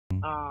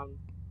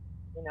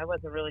And I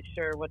wasn't really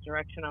sure what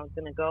direction I was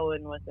going to go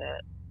in with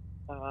it.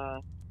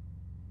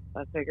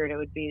 I figured it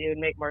would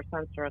make more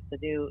sense for us to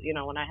do,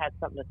 when I had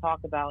something to talk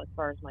about as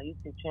far as my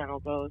YouTube channel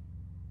goes.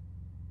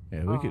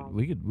 Yeah,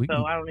 we could.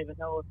 So I don't even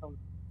know if I'm.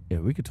 Yeah,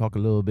 we could talk a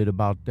little bit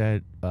about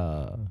that.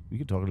 We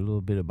could talk a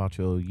little bit about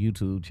your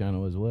YouTube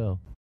channel as well.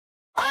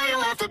 All you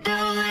have to do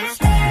is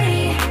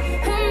stay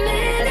a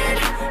minute,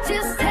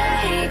 just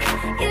take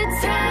your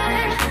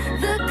time.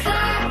 The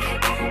clock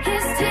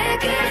is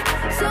ticking,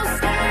 so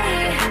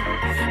stay.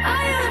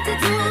 All you have to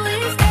do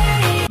is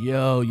stay.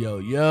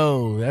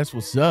 Yo, that's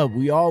what's up.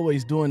 We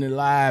always doing it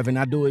live, and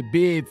I do it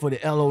big for the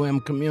LOM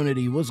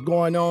community. What's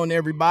going on,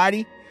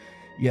 everybody?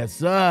 Yes,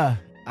 sir.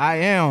 I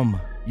am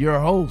your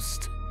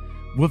host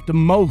with the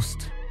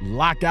most,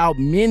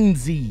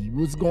 Lockoutmen.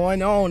 What's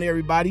going on,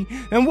 everybody?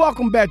 And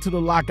welcome back to the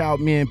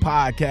Lockoutmen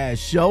Podcast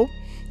show,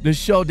 the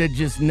show that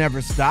just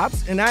never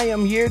stops. And I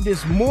am here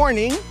this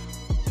morning,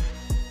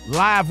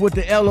 live with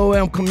the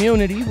LOM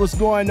community. What's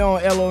going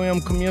on,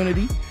 LOM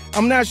community?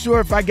 I'm not sure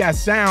if I got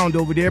sound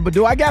over there, but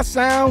do I got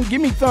sound? Give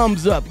me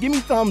thumbs up. Give me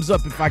thumbs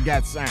up if I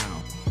got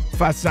sound.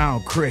 If I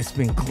sound crisp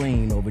and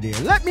clean over there.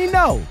 Let me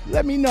know.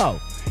 Let me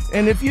know.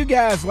 And if you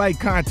guys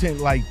like content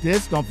like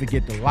this, don't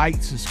forget to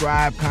like,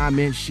 subscribe,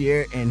 comment,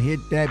 share, and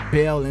hit that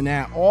bell and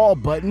that all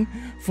button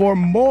for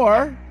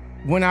more.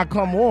 When I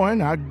come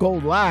on, I go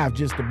live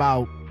just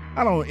about,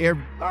 I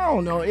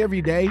don't know,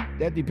 every day.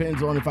 That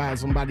depends on if I have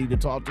somebody to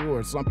talk to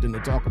or something to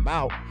talk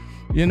about.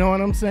 You know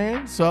what I'm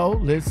saying? So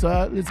let's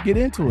get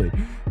into it.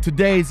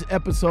 Today's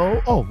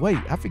episode. Oh, wait,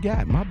 I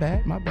forgot. My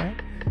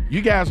bad. You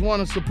guys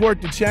want to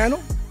support the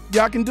channel?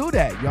 Y'all can do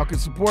that. Y'all can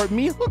support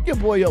me. Hook your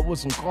boy up with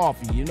some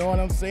coffee. You know what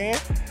I'm saying?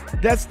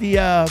 That's the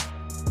 $,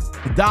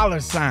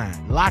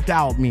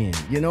 Lockoutmen.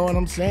 You know what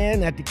I'm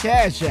saying? At the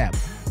Cash App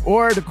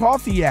or the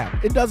coffee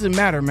app. It doesn't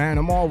matter, man.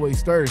 I'm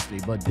always thirsty.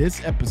 But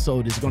this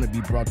episode is going to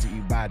be brought to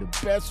you by the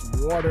best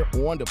water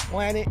on the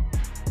planet,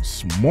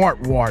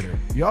 Smart Water.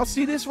 Y'all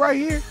see this right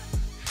here?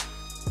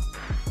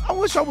 I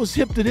wish I was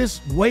hip to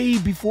this way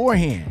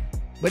beforehand.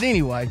 But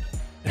anyway,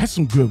 that's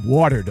some good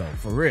water, though,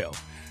 for real.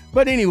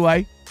 But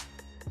anyway,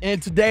 in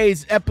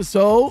today's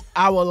episode,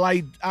 I would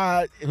like,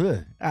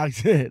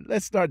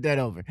 let's start that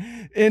over.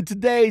 In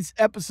today's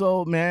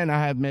episode, man,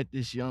 I have met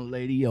this young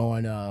lady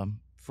on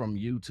from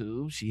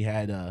YouTube. She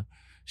has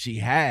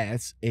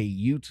a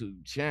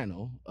YouTube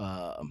channel,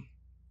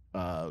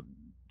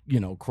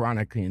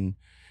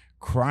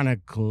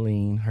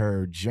 chronicling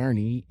her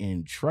journey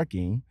in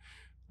trucking.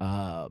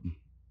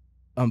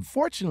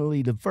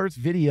 Unfortunately, the first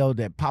video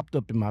that popped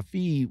up in my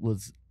feed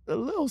was a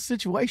little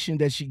situation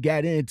that she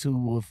got into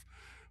with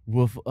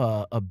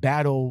a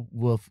battle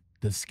with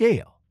the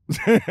scale.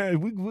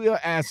 We'll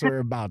ask her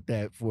about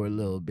that for a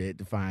little bit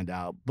to find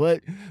out.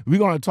 But we're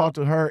going to talk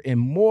to her and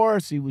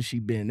more, see what she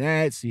been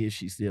at, see if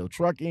she's still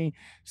trucking,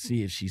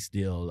 see if she's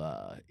still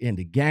in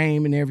the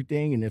game and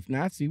everything. And if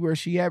not, see where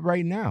she at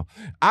right now.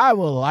 I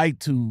would like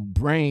to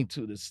bring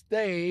to the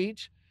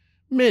stage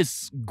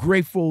Miss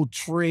Grateful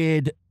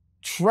Tread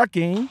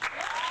Trucking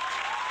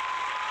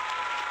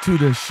to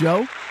the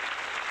show.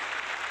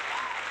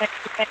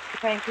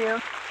 Thank you.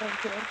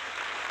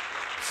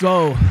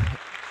 So,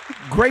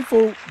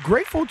 Grateful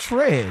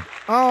Tread.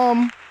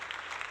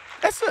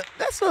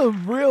 That's a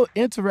real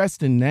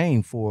interesting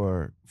name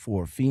for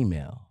a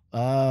female.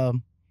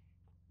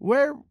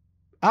 Where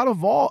out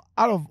of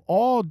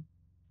all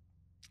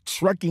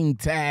trucking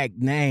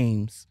tag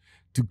names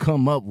to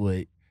come up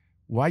with,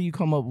 why you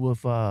come up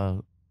with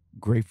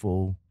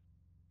Grateful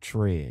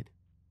Tread?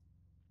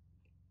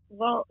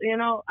 Well,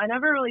 I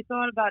never really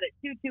thought about it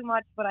too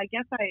much, but I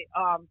guess I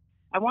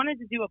wanted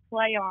to do a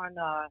play on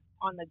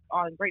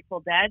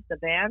Grateful Dead, the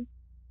band.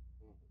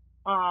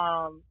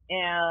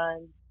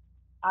 And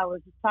I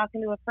was just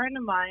talking to a friend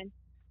of mine,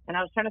 and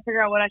I was trying to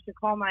figure out what I should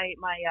call my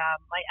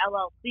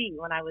LLC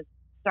when I was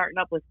starting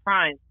up with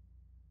Prime.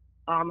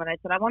 And I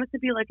said I wanted to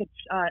be like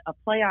a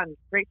play on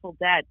Grateful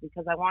Dead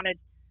because I wanted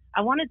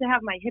to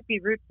have my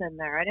hippie roots in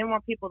there. I didn't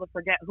want people to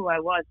forget who I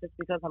was just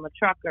because I'm a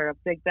trucker, a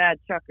big bad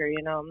trucker.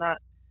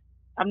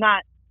 I'm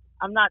not.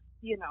 I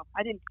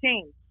didn't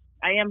change.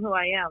 I am who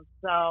I am.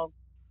 So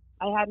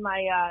I had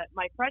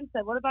my friend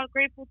said, "What about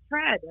Grateful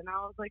Tread?" And I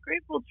was like,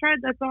 "Grateful Tread,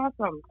 that's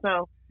awesome."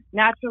 So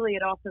naturally,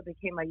 it also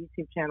became my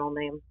YouTube channel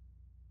name.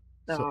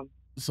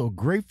 So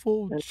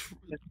Grateful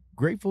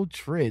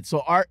Tread.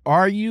 So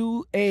are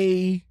you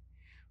a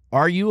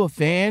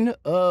fan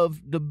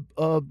of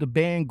the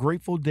band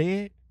Grateful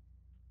Dead?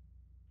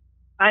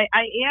 I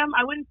am.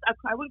 I wouldn't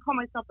call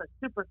myself a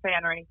super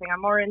fan or anything.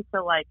 I'm more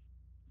into like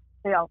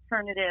the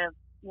alternative,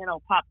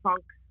 pop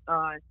punk,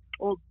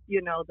 old,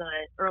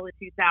 the early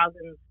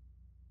 2000s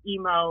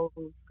emo,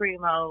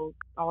 screamo,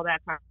 all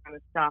that kind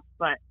of stuff.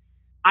 But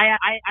I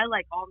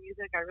like all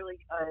music. I really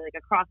like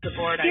across the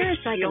board.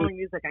 The only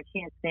music I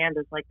can't stand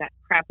is like that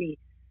crappy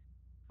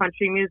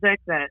country music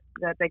that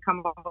they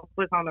come up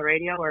with on the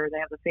radio where they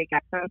have the fake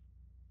accents.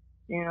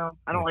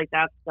 I don't like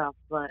that stuff.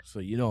 But so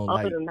you don't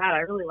other than that, I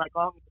really like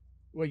all music.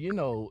 Well, you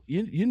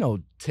know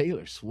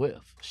Taylor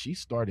Swift. She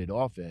started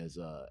off as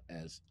a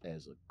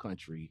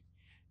country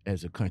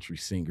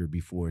singer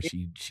before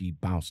she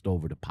bounced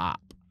over to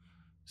pop.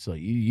 So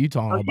you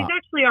talking Oh, she's about?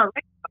 actually all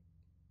right.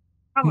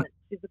 Talent.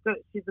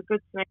 She's a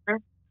good singer.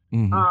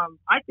 Mm-hmm.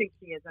 I think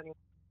she is anyway.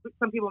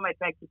 Some people might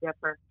beg to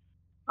differ.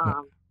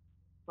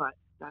 But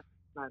that's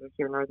neither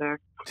here nor there.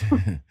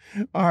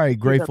 All right,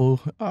 grateful.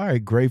 All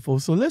right, grateful.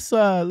 So let's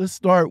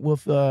start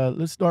with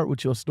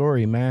your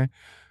story, man.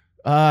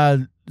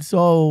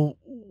 So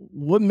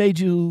what made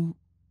you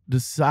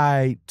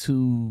decide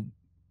to?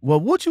 Well,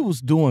 what you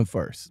was doing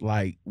first?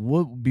 Like,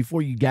 what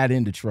before you got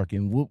into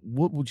trucking?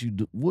 What would you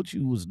do? What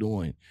you was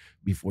doing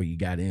before you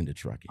got into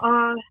trucking?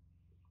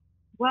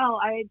 Well,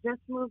 I had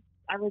just moved.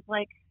 I was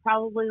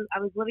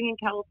living in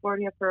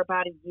California for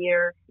about a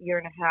year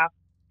and a half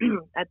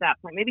at that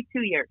point, maybe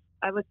 2 years.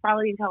 I was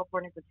probably in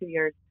California for 2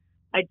 years.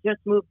 I just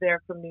moved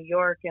there from New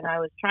York, and I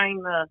was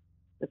trying the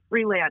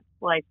freelance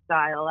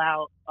lifestyle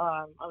out.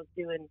 I was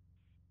doing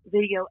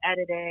video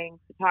editing,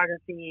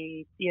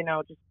 photography,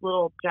 just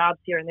little jobs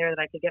here and there that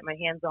I could get my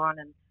hands on.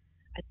 And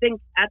I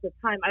think at the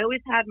time, I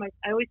always had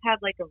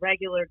like a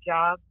regular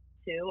job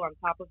too on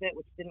top of it,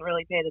 which didn't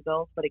really pay the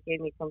bills, but it gave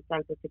me some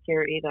sense of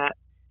security that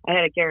I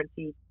had a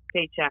guaranteed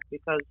paycheck,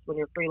 because when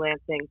you're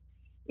freelancing,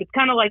 it's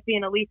kind of like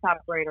being a lease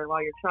operator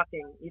while you're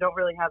trucking. You don't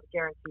really have a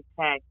guaranteed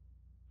pay.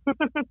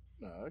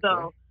 Okay.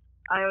 So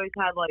I always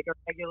had like a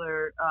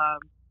regular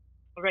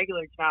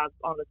job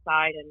on the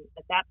side. And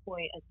at that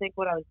point, I think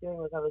what I was doing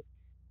was I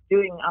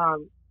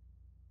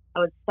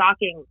was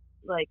stocking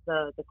like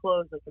the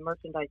clothes, like the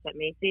merchandise at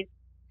Macy's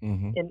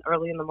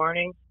early in the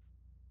morning.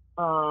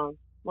 I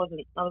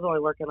was only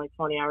working like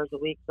 20 hours a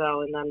week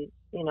though. And then,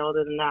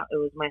 other than that, it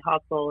was my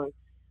hustle, and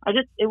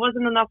it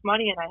wasn't enough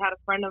money. And I had a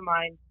friend of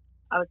mine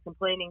I was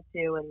complaining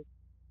to, and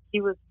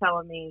he was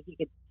telling me he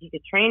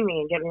could train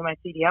me and get me my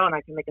CDL, and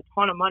I could make a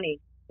ton of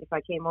money if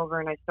I came over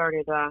and I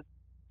started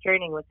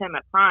training with him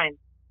at Prime.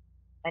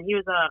 And he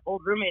was an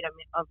old roommate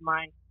of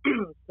mine.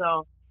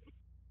 So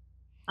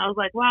I was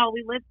like, well,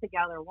 we lived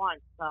together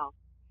once, so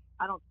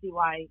I don't see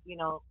why, we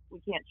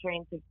can't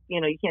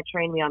you can't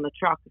train me on the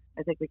truck.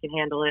 I think we can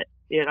handle it,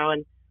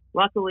 and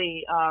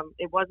luckily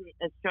it wasn't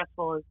as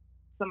stressful as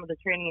some of the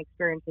training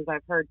experiences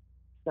I've heard.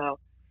 So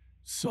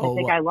I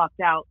think I lucked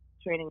out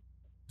training.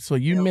 So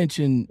you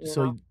mentioned,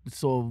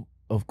 so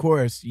of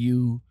course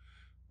you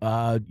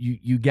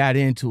got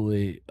into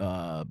it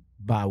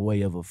by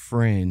way of a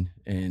friend,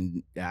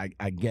 and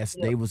I guess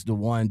they was the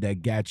one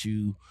that got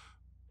you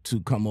to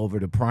come over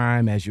to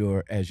Prime as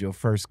your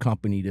first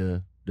company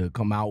to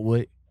come out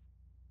with.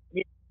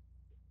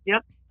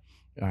 Yep.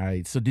 All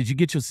right. So did you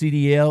get your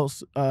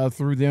CDLs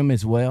through them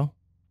as well?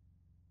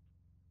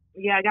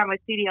 Yeah, I got my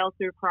CDL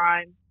through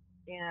Prime,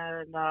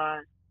 and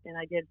I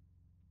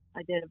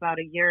did about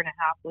a year and a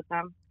half with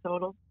them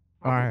total.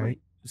 Probably. All right.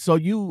 So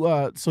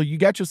you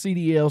got your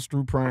CDLs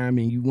through Prime,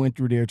 and you went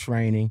through their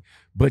training,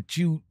 but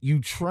you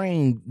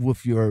trained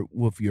with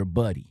your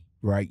buddy,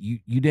 right?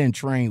 You didn't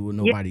train with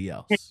nobody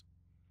else.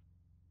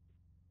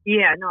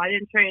 Yeah, no, I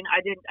didn't train.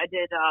 I did.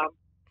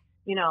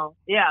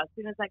 As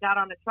soon as I got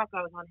on the truck,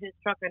 I was on his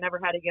truck. I never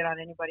had to get on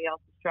anybody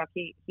else's truck.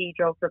 He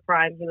drove for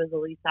Prime. He was a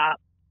lease op,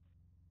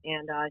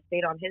 and I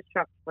stayed on his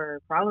truck for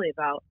probably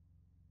about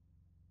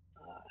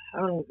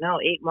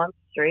 8 months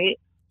straight.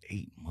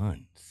 8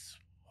 months.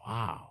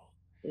 Wow.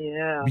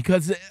 Yeah.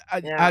 Because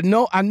I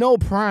know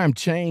Prime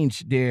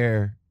changed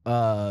their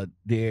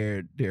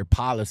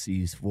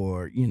policies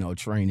for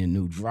training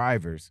new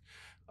drivers.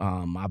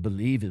 I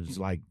believe it was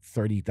like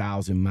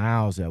 30,000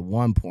 miles at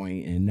one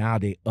point, and now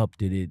they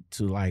upped it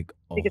to like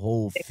a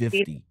whole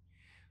 50.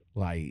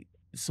 Like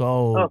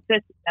so. Oh,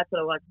 50. That's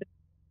what it was.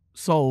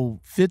 So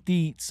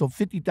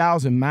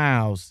 50,000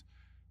 miles.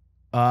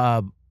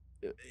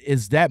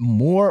 Is that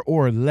more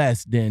or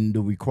less than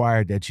the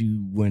required that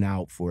you went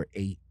out for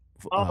 8?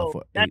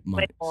 For that's 8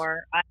 months. Way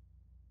more.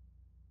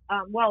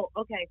 Well,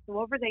 okay. So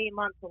over the 8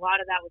 months, a lot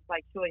of that was by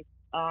choice.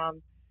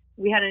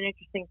 We had an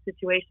interesting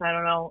situation. I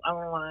don't know. I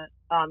don't want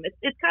to.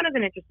 It's kind of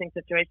an interesting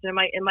situation. It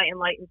might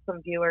enlighten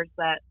some viewers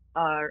that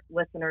are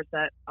listeners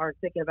that are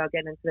thinking about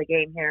getting into the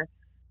game here.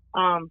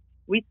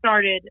 We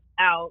started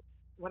out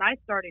when I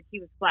started. He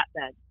was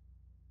flatbed,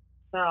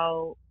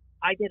 so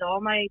I did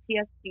all my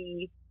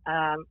TSC.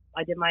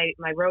 I did my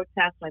road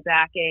test, my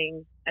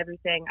backing,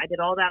 everything. I did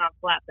all that on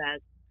flatbed.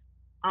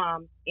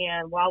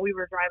 And while we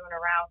were driving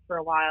around for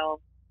a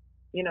while,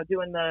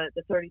 doing the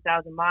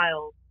 30,000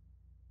 miles,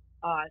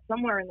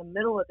 somewhere in the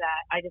middle of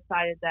that, I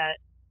decided that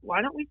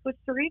why don't we switch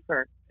to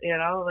reefer?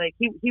 Like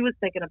he was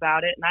thinking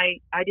about it, and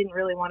I didn't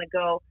really want to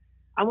go.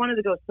 I wanted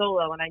to go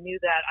solo, and I knew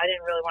that I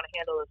didn't really want to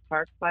handle those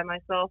parts by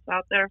myself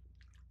out there.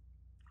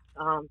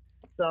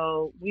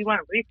 So we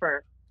went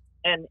reefer,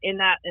 and in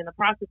the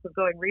process of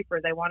going reefer,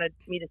 they wanted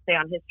me to stay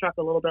on his truck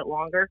a little bit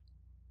longer.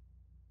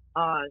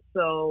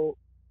 So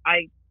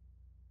I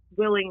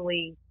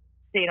willingly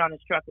stayed on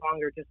his truck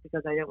longer just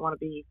because I didn't want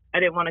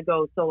to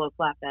go solo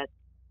flatbed.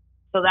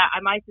 So that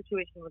my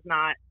situation was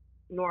not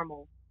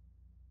normal.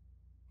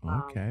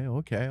 Okay.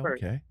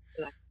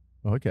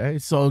 Okay.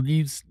 So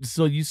you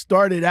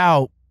started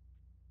out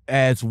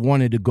as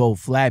wanted to go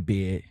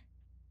flatbed,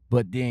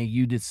 but then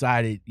you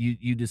decided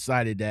you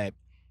decided that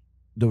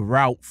the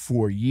route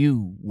for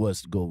you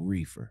was to go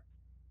reefer.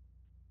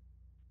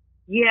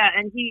 Yeah,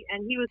 and he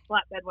was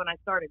flatbed when I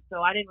started,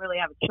 so I didn't really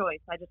have a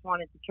choice. I just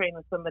wanted to train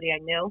with somebody I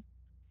knew,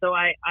 so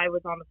I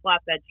was on the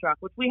flatbed truck,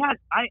 which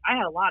I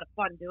had a lot of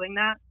fun doing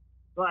that,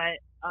 but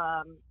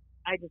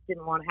I just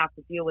didn't want to have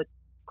to deal with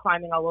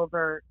climbing all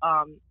over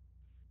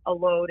a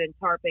load and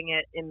tarping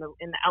it in the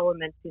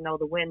elements, you know,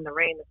 the wind, the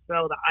rain, the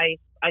snow, the ice.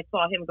 I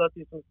saw him go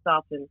through some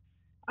stuff, and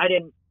I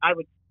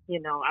was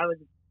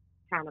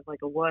kind of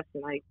like a wuss,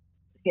 and I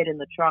hid in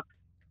the truck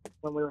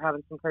when we were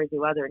having some crazy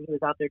weather, and he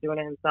was out there doing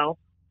it himself.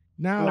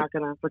 I'm not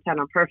gonna pretend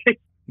I'm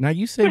perfect. Now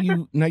you say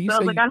you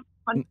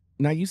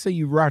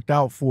rocked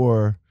out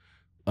for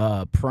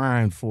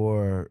Prime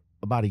for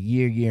about a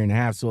year and a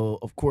half. So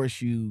of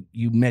course you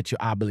met your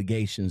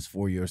obligations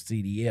for your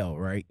CDL,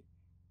 right?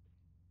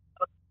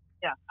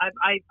 Yeah,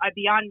 I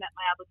beyond met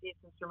my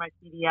obligations for my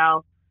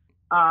CDL.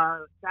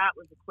 That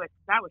was quick.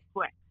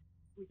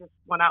 We just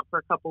went out for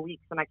a couple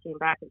weeks, and I came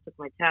back and took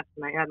my test,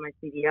 and I had my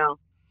CDL.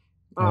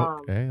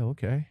 Okay.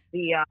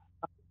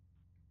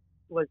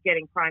 Was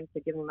getting Prime to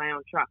give me my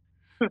own truck.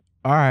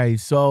 All right,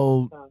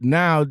 so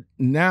now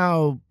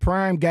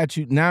Prime got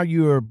you. Now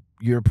you're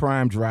a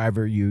Prime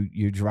driver.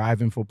 You're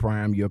driving for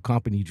Prime. You're a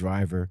company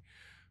driver.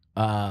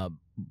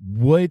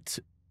 What?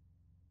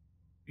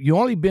 You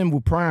only been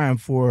with Prime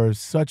for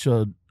such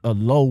a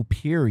low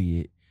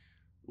period.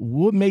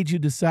 What made you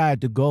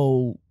decide to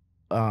go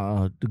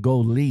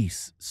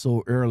lease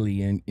so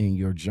early in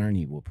your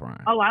journey with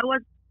Prime? Oh, I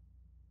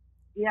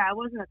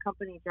wasn't a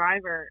company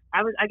driver.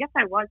 I guess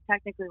I was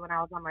technically when I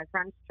was on my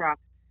friend's truck.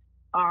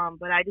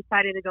 But I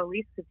decided to go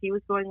lease because he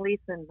was going lease,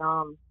 and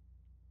I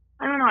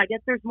don't know. I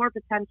guess there's more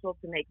potential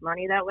to make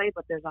money that way,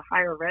 but there's a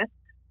higher risk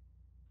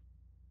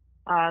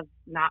of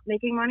not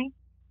making money.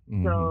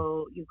 Mm-hmm.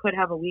 So you could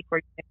have a week where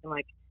you're making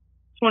like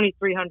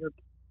 $2,300,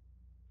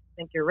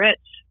 think you're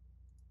rich,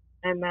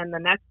 and then the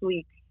next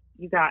week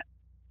you got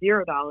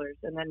 $0,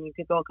 and then you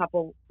could go a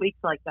couple weeks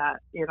like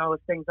that. You know,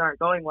 if things aren't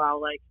going well,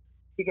 like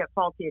you get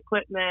faulty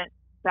equipment,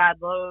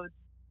 bad loads,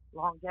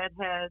 long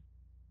deadheads,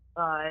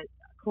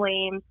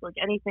 claims, like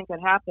anything could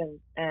happen,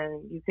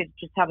 and you could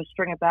just have a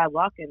string of bad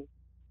luck and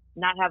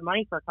not have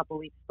money for a couple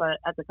weeks. But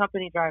as a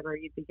company driver,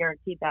 you'd be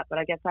guaranteed that. But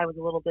I guess I was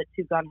a little bit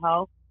too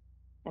gun-ho,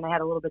 and I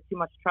had a little bit too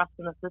much trust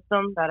in the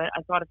system that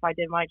I thought if I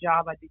did my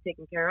job, I'd be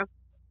taken care of.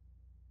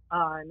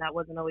 And that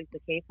wasn't always the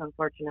case,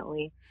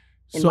 unfortunately,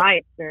 in my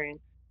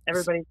experience.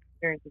 Everybody's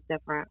experience is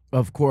different.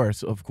 Of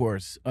course.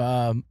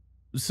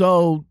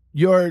 So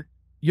your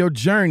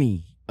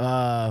journey,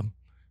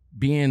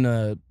 being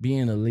a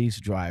lease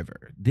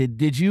driver,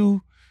 did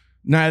you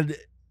now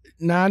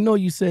I know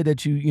you said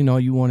that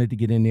you wanted to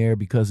get in there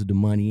because of the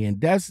money,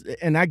 and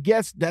I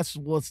guess that's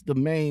what's the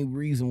main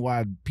reason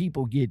why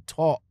people get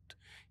talked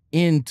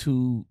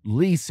into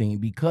leasing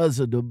because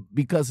of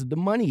the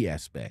money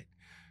aspect.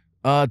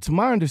 To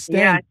my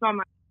understanding,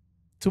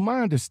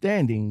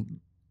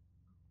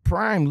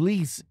 Prime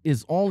lease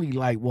is only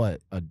like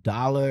what,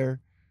 $1,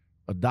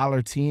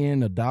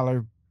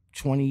 $1.10,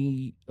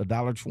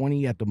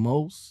 $1.20 at the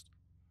most.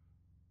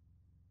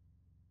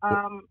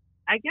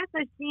 I guess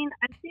I've seen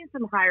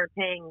some higher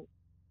paying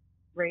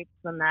rates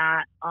than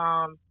that.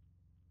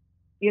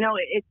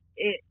 It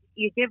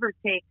you give or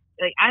take.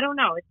 Like, I don't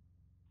know.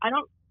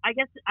 I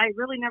guess I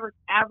really never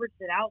averaged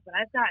it out, but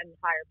I've gotten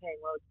higher paying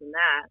loads than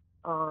that.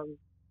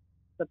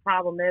 The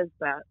problem is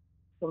that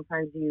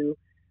sometimes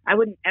I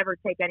wouldn't ever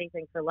take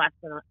anything for less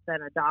than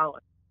 $1.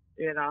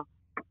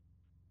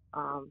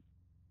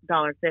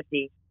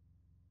 $1.50.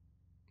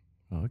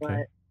 Okay.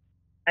 But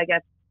I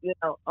guess,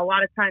 a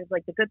lot of times,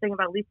 like, the good thing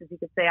about leases, you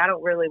could say, I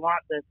don't really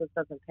want this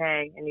doesn't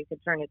pay, and you can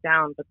turn it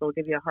down, but they'll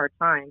give you a hard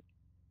time,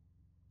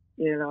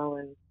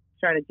 and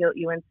try to guilt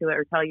you into it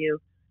or tell you,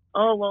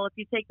 oh, well, if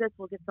you take this,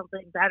 we'll get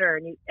something better.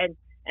 And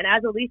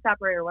as a lease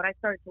operator, what I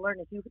started to learn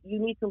is you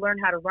need to learn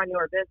how to run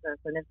your business.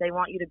 And if they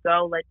want you to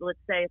go, let's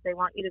say if they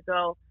want you to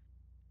go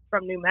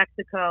from New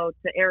Mexico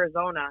to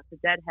Arizona to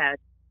Deadhead,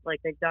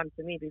 like they've done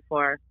to me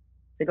before,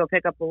 to go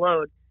pick up a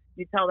load,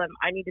 you tell them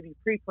I need to be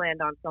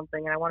pre-planned on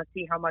something, and I want to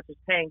see how much it's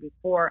paying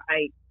before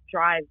I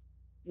drive,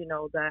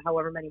 the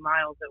however many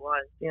miles it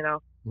was,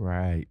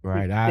 Right.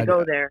 To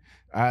go there.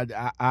 I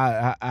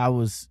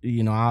was,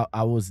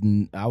 I was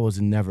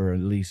never a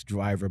lease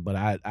driver, but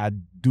I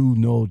do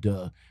know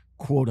the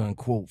quote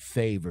unquote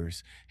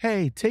favors.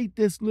 Hey, take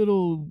this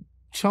little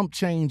chump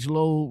change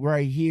load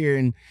right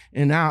here,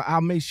 and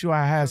I'll make sure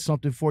I have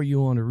something for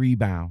you on the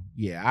rebound.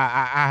 Yeah,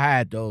 I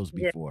had those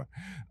before.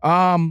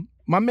 Yeah.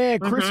 My man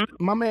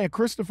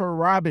Christopher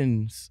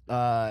Robbins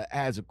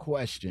has a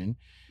question.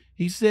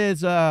 He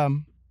says, have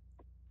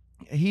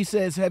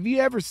you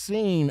ever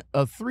seen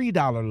a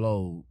 $3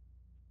 load?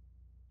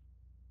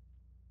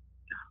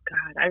 Oh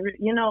God,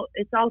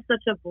 it's all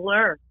such a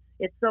blur.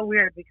 It's so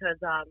weird because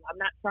I'm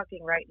not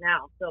trucking right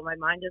now, so my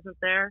mind isn't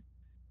there.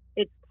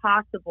 It's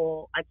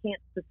possible. I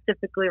can't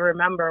specifically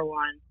remember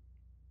one,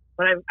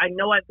 but I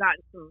know I've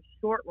gotten some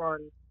short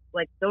runs.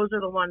 Like those are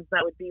the ones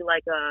that would be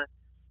like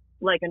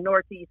a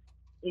Northeast,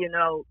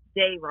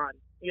 day run.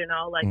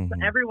 Like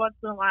every once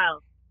in a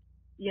while,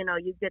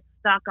 you get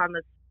stuck on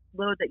this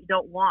load that you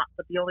don't want,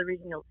 but the only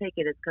reason you'll take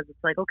it is because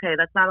it's like, okay,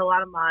 that's not a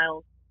lot of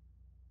miles.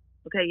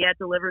 Okay, yeah, it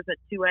delivers at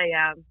 2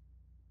 a.m.,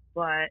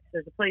 but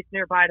there's a place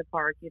nearby to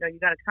park. You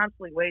got to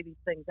constantly weigh these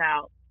things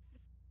out.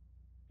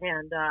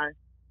 And,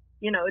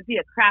 it'd be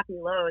a crappy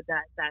load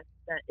that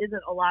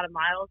isn't a lot of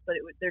miles, but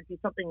there'd be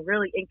something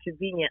really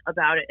inconvenient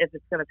about it if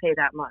it's going to pay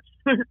that much.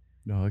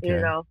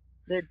 Okay.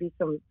 There'd be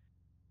some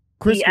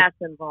BS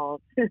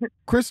involved.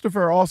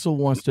 Christopher also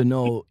wants to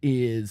know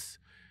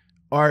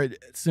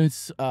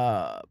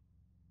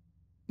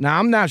now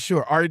I'm not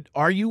sure.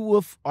 Are you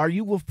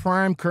with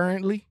Prime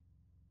currently?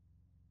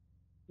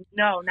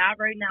 No, not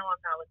right now.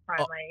 I'm not with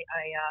Prime.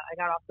 I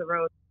got off the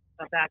road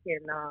back in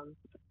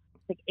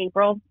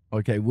April.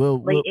 Okay,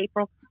 late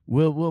April.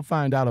 We'll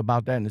find out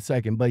about that in a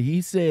second. But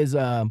he says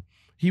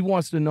he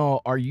wants to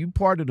know: are you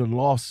part of the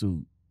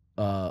lawsuit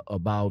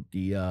about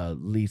the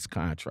lease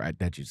contract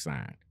that you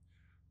signed?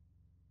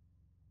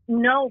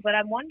 No, but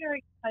I'm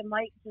wondering if I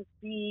might just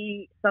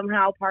be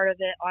somehow part of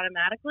it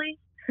automatically,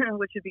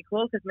 which would be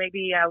cool because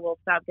maybe we'll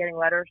stop getting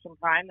letters from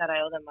Prime that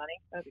I owe them money.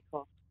 That'd be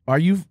cool. Are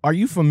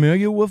you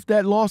familiar with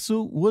that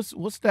lawsuit?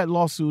 What's that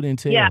lawsuit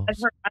entails? Yeah,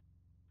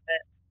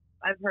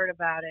 I've heard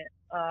about it.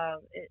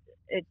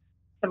 It's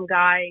some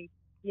guy,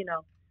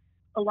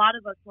 a lot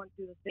of us went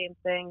through the same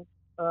thing.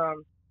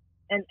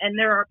 And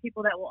there are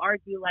people that will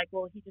argue like,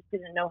 well, he just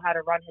didn't know how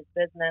to run his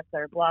business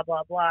or blah,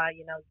 blah, blah.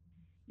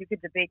 You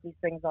could debate these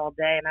things all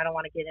day, and I don't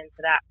want to get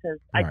into that because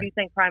I do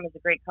think Prime is a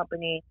great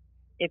company.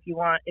 If you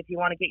want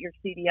to get your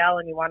CDL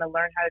and you want to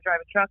learn how to drive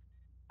a truck,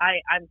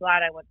 I'm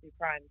glad I went through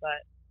Prime,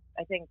 but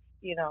I think,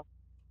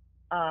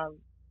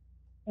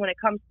 when it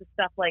comes to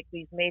stuff like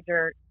these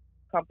major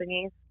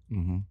companies,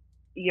 you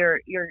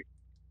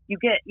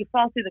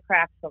fall through the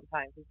cracks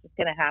sometimes. It's just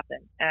going to happen.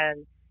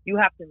 And you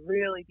have to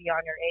really be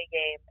on your A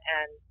game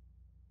and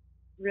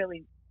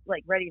really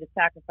like ready to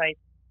sacrifice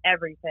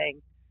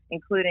everything,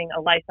 including a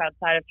life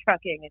outside of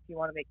trucking if you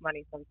want to make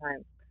money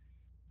sometimes,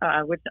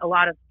 which a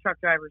lot of truck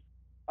drivers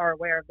are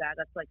aware of that.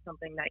 That's like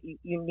something that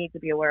you need to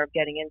be aware of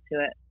getting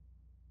into it.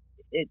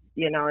 If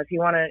you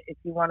want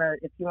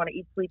to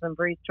eat, sleep, and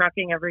breathe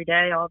trucking every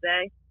day, all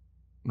day,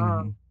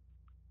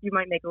 you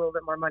might make a little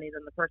bit more money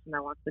than the person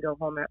that wants to go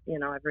home,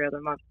 every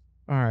other month.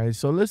 All right,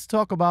 so let's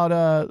talk about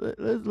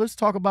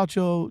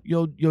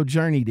your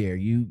journey there.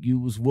 You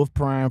was with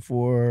Prime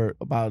for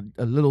about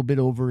a little bit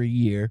over a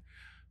year.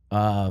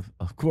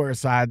 Of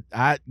course,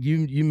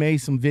 you made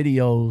some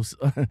videos.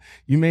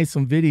 You made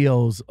some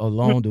videos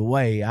along the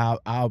way.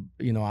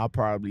 I'll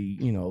probably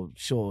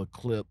show a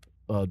clip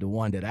of the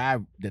one that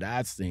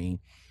I've seen.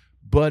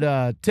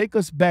 But take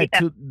us back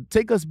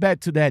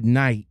to that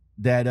night,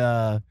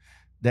 that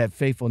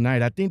fateful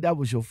night. I think that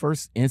was your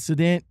first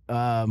incident.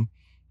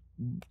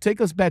 Take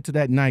us back to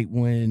that night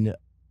when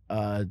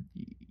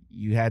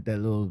you had that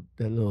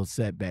little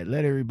setback.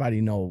 Let everybody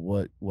know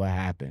what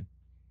happened.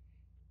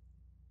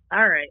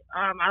 All right.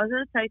 I was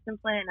at a Tyson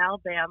plant in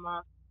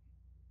Alabama.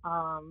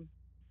 And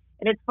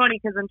it's funny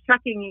because in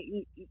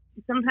trucking,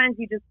 sometimes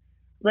you just,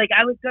 like,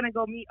 I was going to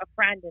go meet a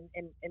friend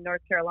in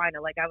North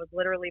Carolina. Like, I was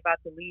literally about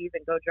to leave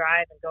and go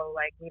drive and go,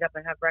 like, meet up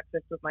and have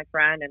breakfast with my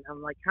friend. And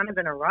I'm, like, kind of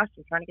in a rush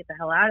and trying to get the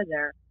hell out of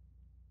there.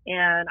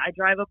 And I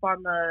drive up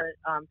on the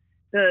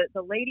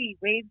lady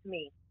waves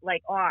me,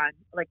 like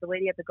the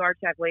lady at the guard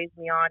shack waves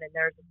me on, and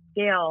there's a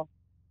scale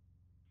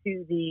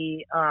to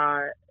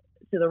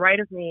the right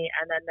of me,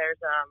 and then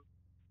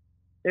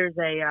there's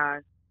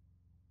a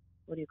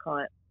what do you call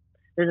it?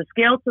 There's a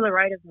scale to the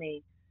right of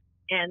me,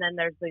 and then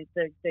there's the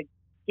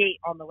gate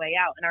on the way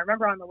out. And I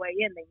remember on the way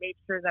in, they made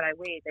sure that I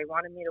weighed. They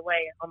wanted me to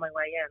weigh on my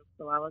way in,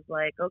 so I was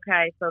like,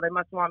 okay, so they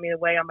must want me to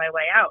weigh on my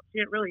way out. She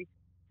didn't really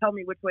tell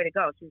me which way to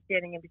go. She was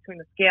standing in between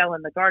the scale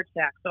and the guard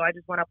shack, so I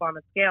just went up on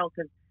the scale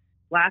because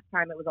last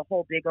time it was a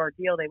whole big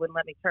ordeal. They wouldn't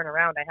let me turn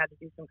around. I had to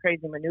do some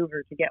crazy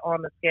maneuver to get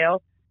on the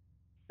scale.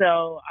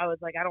 So I was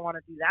like, I don't want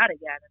to do that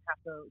again and have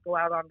to go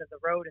out onto the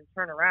road and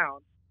turn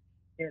around,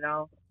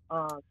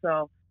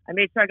 So I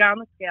made sure I got on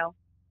the scale,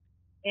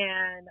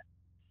 and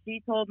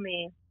she told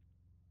me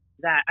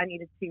that I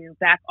needed to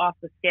back off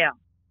the scale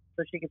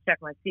so she could check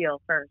my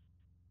seal first.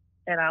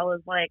 And I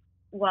was like,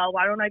 well,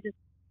 why don't I just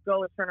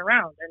go and turn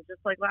around? And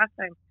just like last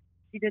time,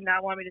 she did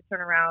not want me to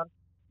turn around,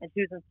 and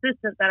she was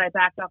insistent that I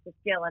backed off the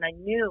scale. And I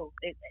knew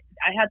it.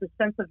 I had the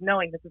sense of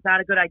knowing this is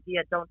not a good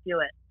idea. Don't do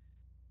it.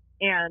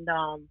 And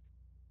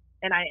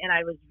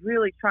I was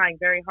really trying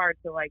very hard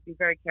to like be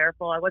very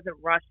careful. I wasn't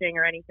rushing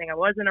or anything. I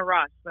wasn't in a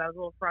rush, but I was a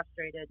little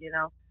frustrated,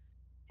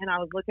 And I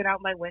was looking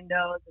out my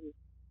windows, and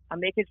I'm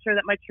making sure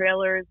that my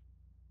trailer's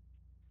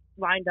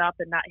lined up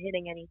and not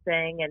hitting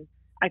anything. And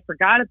I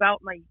forgot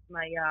about my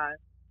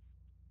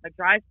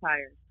drive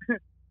tires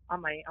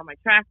on my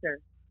tractor.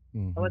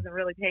 I wasn't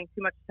really paying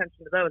too much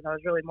attention to those. I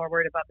was really more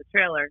worried about the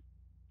trailer,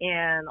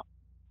 and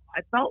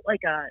I felt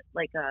like a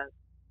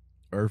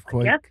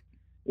earthquake. I guess,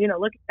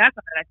 looking back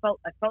on it,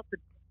 I felt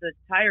the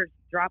tires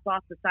drop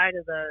off the side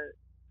of the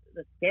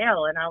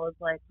scale, and I was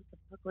like, what the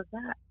fuck was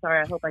that?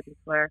 Sorry, I hope I can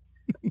swear.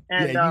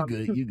 And, yeah,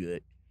 you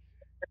good.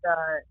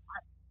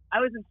 I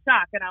was in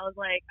shock, and I was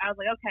like,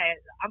 okay,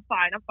 I'm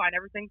fine.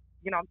 Everything,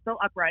 I'm still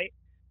upright.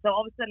 So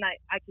all of a sudden,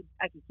 I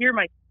could hear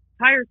my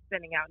tires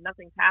spinning out.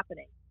 Nothing's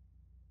happening,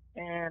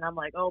 and I'm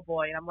like, oh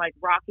boy, and I'm like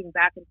rocking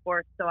back and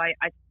forth. So I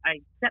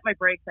set my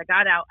brakes. I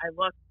got out. I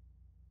looked,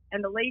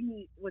 and the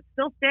lady was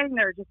still standing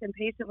there, just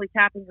impatiently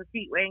tapping her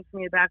feet, waiting for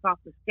me to back off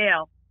the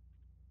scale.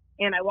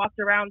 And I walked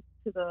around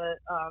to the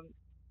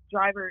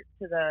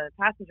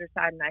passenger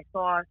side, and I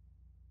saw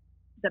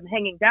them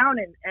hanging down,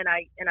 and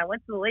I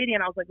went to the lady,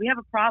 and I was like, we have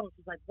a problem.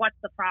 She's like, what's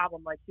the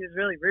problem? Like, she was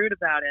really rude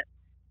about it.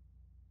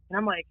 And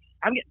I'm like,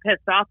 I'm getting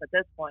pissed off at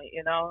this point,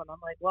 and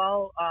I'm like,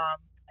 well, I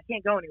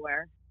can't go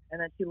anywhere.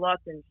 And then she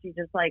looked, and she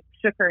just like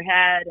shook her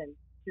head, and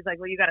she's like,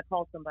 well, you got to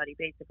call somebody,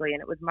 basically.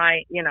 And it was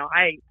my,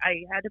 I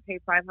had to pay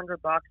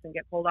 $500 and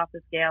get pulled off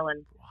the scale,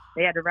 and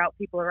they had to route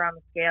people around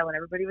the scale, and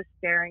everybody was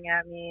staring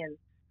at me, and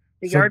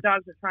the yard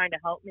dogs were trying to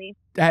help me.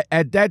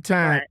 At that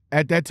time,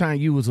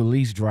 you was a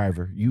lease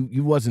driver.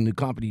 You wasn't the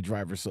company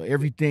driver, so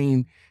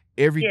everything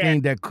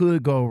that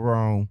could go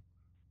wrong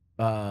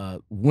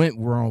went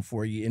wrong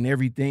for you, and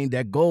everything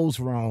that goes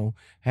wrong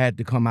had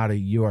to come out of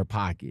your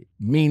pocket.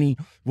 Meaning,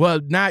 well,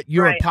 not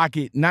your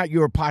pocket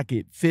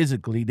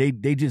physically.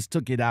 They just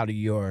took it out of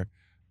your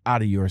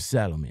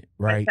settlement,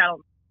 right?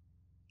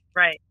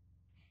 Right.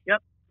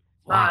 Yep.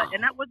 Wow.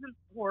 And that wasn't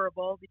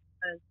horrible because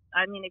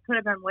it could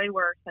have been way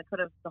worse.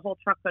 The whole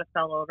truck could have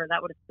fell over.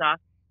 That would have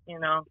sucked,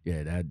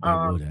 Yeah, that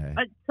would have.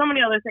 So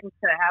many other things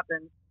could have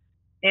happened.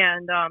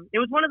 And it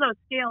was one of those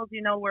scales,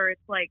 where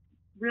it's like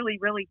really,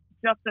 really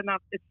just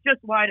enough. It's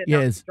just wide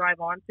enough to drive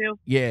onto.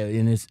 Yeah,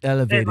 and it's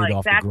elevated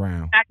off the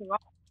ground. Backing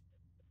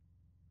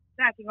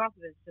off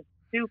of it is just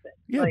stupid.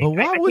 Yeah, but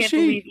why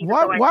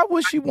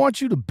would she want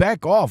you to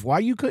back off? Why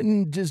you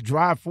couldn't just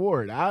drive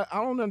forward? I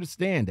don't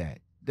understand that.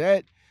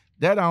 That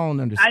I don't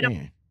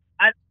understand.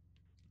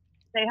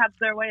 They have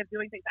their way of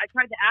doing things. I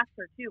tried to ask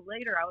her too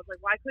later. I was like,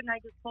 why couldn't I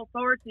just pull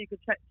forward so you could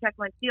check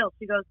my seal?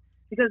 She goes,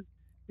 because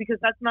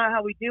that's not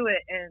how we do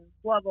it, and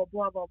blah blah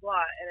blah blah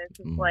blah. And it's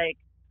just like,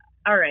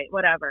 all right,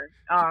 whatever.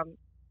 And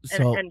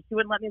she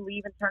wouldn't let me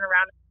leave and turn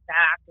around and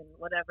back and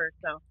whatever.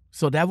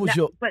 So that was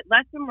but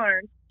lesson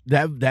learned.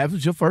 That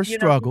was your first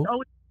struggle.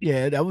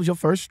 That was your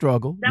first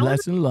struggle.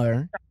 Lesson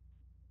learned.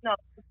 No,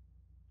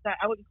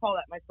 I wouldn't call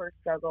that my first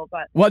struggle,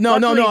 but no.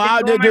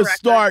 The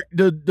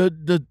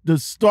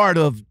start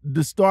of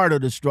the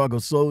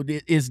struggle. So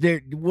is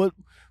there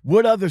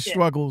what other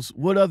struggles?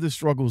 What other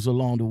struggles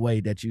along the way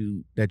that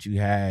you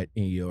had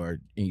in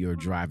your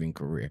driving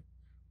career?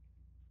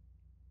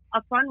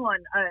 A fun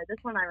one. This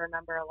one I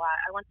remember a lot.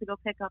 I went to go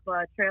pick up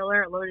a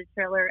loaded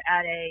trailer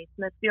at a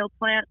Smithfield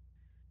plant.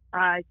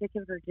 I think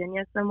in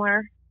Virginia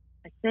somewhere.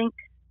 I think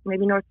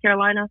maybe North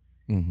Carolina.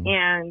 Mm-hmm.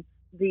 And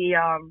the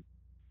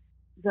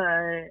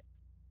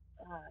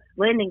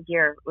landing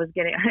gear was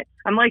getting.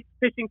 I'm like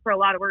fishing for a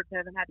lot of words I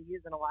haven't had to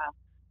use in a while.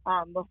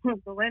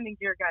 The landing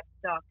gear got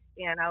stuck,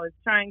 and I was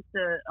trying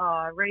to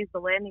raise the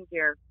landing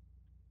gear,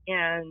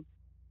 and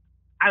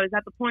I was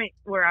at the point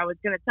where I was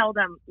going to tell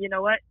them, you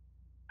know what,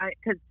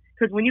 because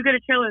when you get a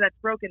trailer that's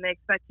broken, they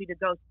expect you to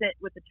go sit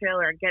with the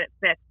trailer and get it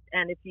fixed,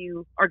 and if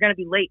you are going to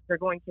be late, they're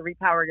going to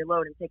repower your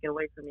load and take it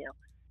away from you.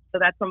 So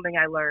that's something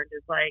I learned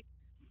is like,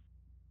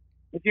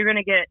 if you're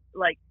going to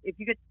if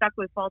you get stuck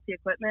with faulty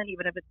equipment,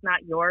 even if it's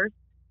not yours,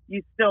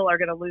 you still are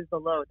going to lose the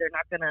load. They're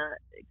not going to,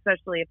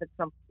 especially if it's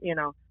some,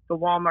 the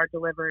Walmart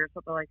delivery or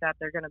something like that,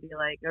 they're going to be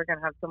like, they're going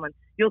to have someone,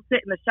 you'll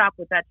sit in the shop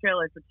with that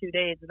trailer for 2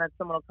 days and then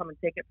someone will come and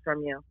take it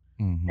from you.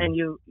 Mm-hmm. And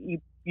you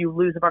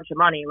lose a bunch of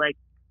money. Like,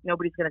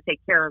 nobody's going to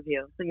take care of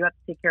you. So you have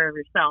to take care of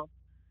yourself.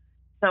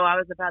 So I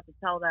was about to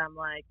tell them,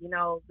 like,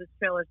 this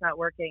trailer's not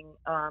working.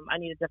 I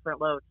need a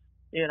different load,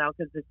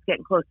 because it's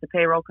getting close to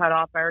payroll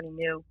cutoff. I already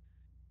knew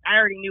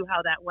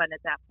how that went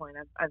at that point.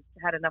 I've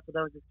had enough of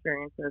those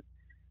experiences.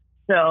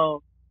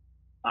 So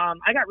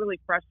I got really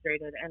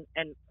frustrated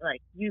and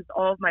like used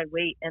all of my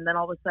weight, and then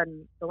all of a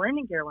sudden the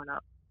landing gear went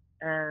up,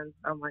 and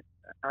I'm like,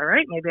 all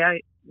right, maybe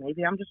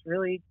I'm just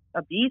really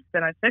a beast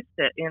and I fixed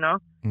it,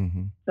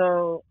 Mm-hmm.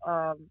 So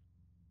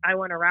I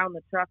went around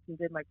the truck and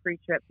did my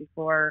pre-trip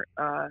before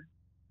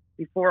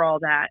all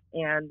that,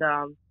 and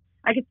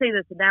I could say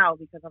this now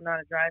because I'm not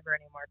a driver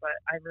anymore, but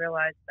I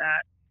realized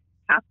that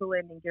half the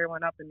landing gear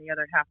went up and the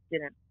other half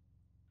didn't.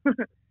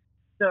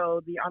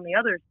 So on the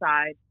other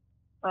side,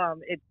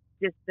 it's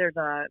just there's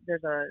a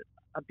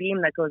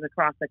beam that goes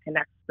across that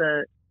connects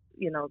the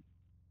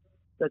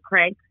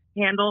crank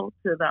handle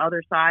to the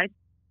other side.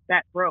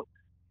 That broke.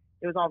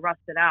 It was all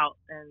rusted out,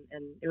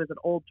 and it was an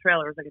old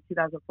trailer. It was like a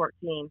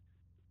 2014.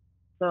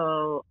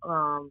 So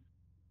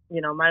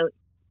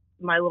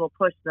my little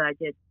push that I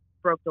did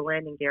broke the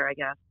landing gear, I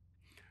guess,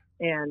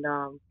 and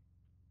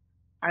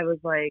I was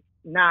like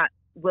not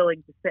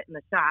willing to sit in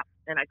the shop,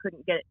 and I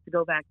couldn't get it to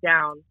go back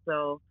down.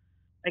 So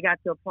I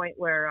got to a point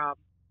where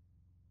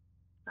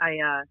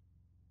I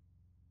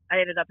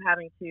ended up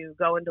having to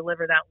go and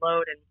deliver that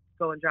load and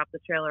go and drop the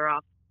trailer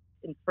off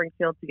in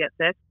Springfield to get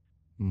fixed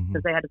Mm-hmm.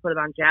 because they had to put it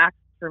on jacks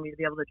for me to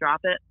be able to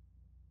drop it.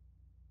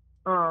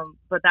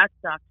 But that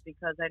sucked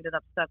because I ended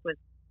up stuck with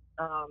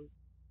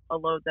a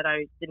load that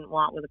I didn't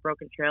want with a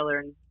broken trailer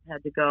and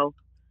had to go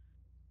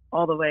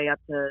all the way up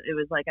to, it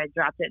was like I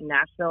dropped it in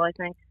Nashville, I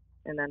think,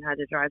 and then had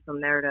to drive from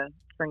there to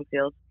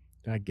Springfield.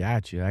 I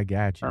got you.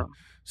 Oh.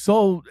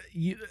 So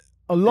you,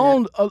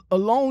 along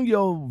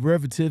your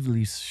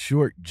relatively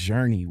short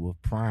journey with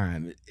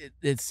Prime,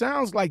 it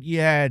sounds like you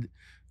had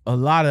a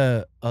lot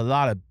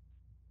of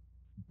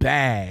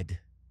bad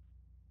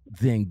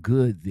than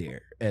good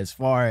there as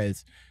far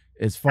as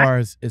I don't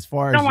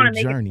your want to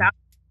make journey. it sound.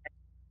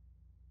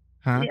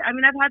 Huh? I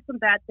mean, I've had some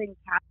bad things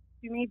happen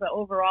to me, but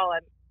overall,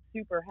 I'm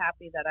super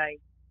happy that I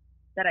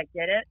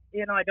did it.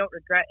 You know, I don't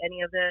regret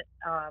any of it.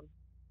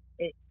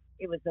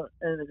 It was a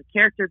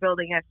character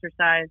building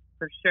exercise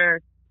for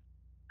sure.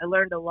 I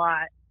learned a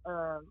lot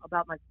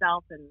about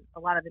myself and a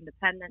lot of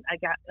independence. I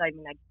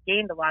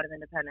gained a lot of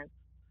independence.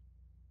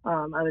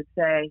 I would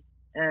say,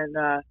 and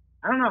I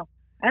don't know.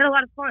 I had a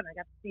lot of fun. I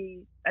got to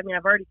see. I mean,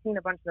 I've already seen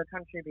a bunch of the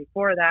country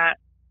before that,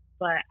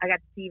 but I got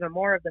to see even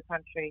more of the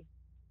country.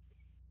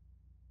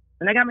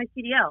 And I got my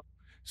CDL.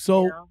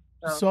 So, you know?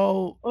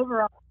 so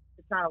overall,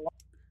 it's not a lot.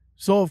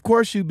 So of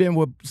course you've been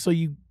with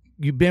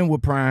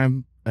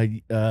Prime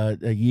a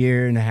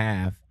year and a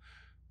half.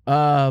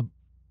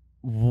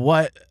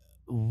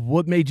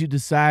 What made you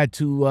decide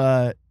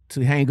to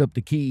hang up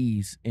the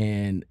keys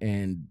and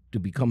to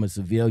become a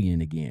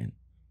civilian again?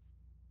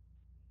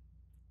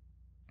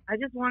 I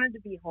just wanted to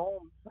be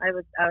home. I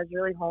was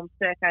really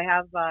homesick. I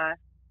had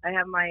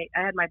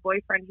my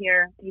boyfriend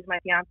here. He's my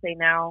fiance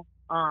now.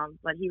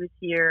 But he was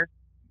here,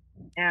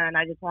 and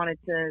I just wanted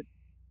to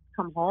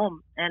come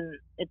home. And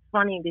it's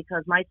funny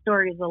because my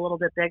story is a little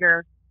bit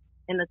bigger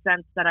in the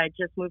sense that I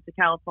just moved to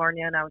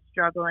California and I was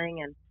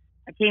struggling, and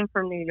I came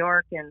from New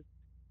York, and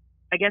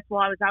I guess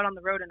while I was out on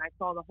the road and I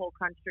saw the whole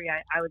country,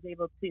 I was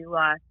able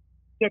to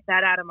get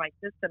that out of my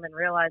system and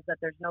realize that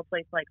there's no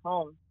place like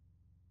home.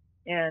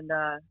 And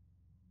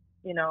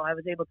you know, I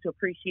was able to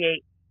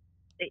appreciate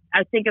it.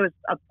 I think it was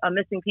a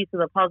missing piece of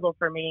the puzzle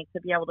for me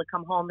to be able to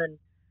come home and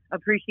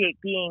appreciate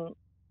being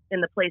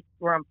in the place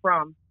where I'm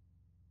from,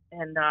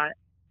 and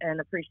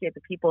appreciate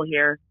the people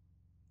here.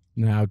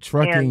 Now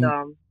trucking.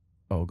 And,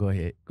 oh, go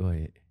ahead.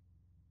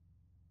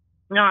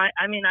 No,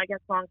 I mean, I guess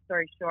long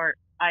story short,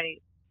 I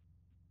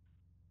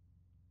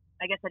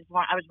guess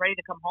I was ready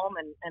to come home,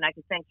 and I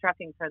could thank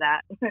trucking for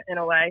that in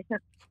a way.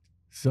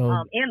 So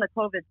and the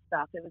COVID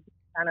stuff, it was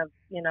kind of,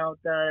 you know,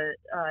 the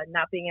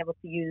not being able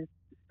to use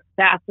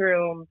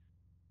bathrooms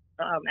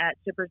at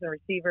shippers and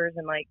receivers,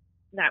 and like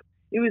that.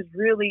 It was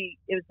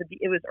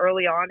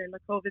early on in the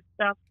COVID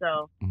stuff,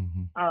 so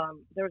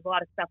there was a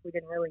lot of stuff we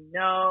didn't really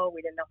know.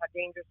 We didn't know how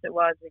dangerous it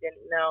was. We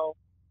didn't know,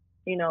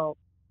 you know,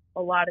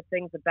 a lot of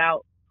things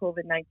about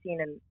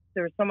COVID-19, and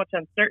there was so much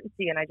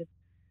uncertainty. And I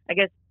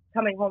guess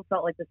coming home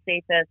felt like the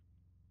safest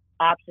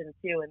option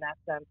too, in that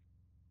sense,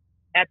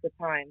 at the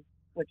time.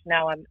 Which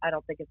now I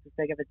don't think it's as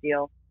big of a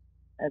deal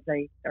as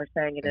they are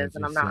saying it is,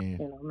 and I'm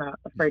not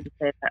afraid to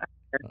say that.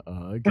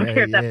 Okay, I'm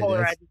sure if that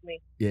polarizes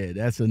me. Yeah,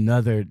 that's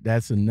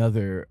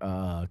another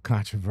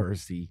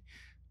controversy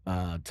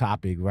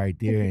topic right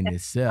there in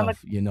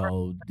itself. You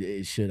know,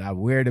 should I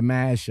wear the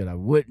mask? Should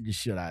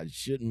I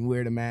shouldn't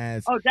wear the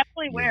mask? Oh,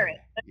 definitely wear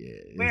it.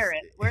 Yeah, wear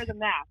it. Wear the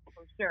mask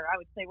for sure. I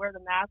would say wear the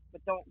mask,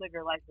 but don't live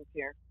your life with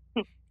fear.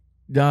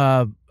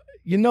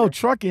 You know,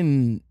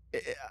 trucking.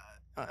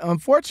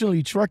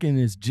 Unfortunately, trucking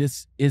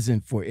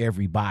isn't for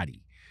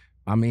everybody.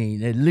 I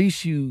mean, at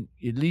least you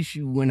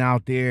went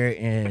out there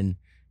and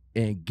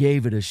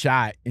gave it a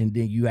shot, and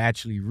then you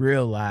actually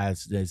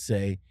realized that,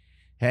 say,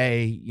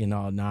 hey, you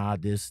know, nah,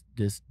 this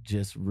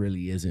just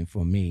really isn't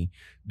for me.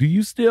 Do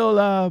you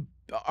still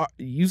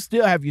you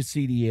still have your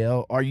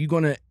CDL? Are you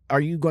gonna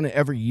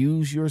ever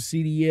use your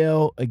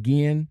CDL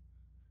again?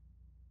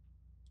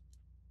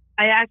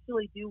 I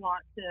actually do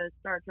want to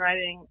start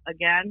driving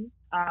again.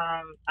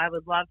 I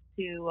would love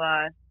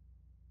to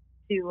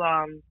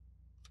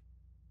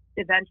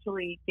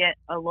eventually get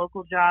a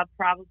local job,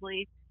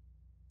 probably.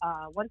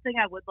 One thing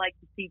I would like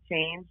to see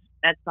change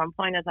at some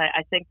point is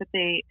I think that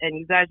and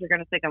you guys are going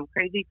to think I'm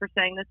crazy for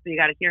saying this, but you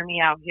got to hear me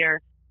out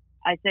here.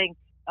 I think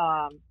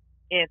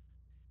if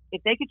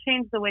they could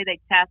change the way they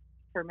test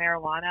for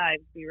marijuana,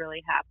 I'd be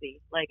really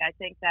happy. Like, I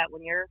think that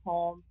when you're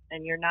home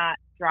and you're not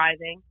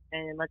driving,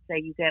 and let's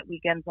say you get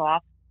weekends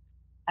off,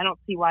 I don't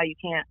see why you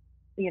can't,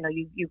 you know,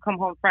 you come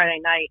home Friday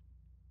night,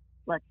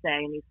 let's say,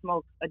 and you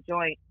smoke a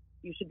joint,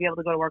 you should be able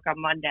to go to work on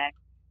Monday.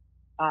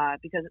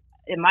 Because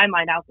in my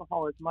mind,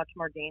 alcohol is much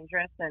more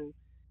dangerous and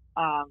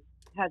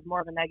has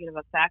more of a negative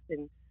effect.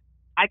 And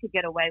I could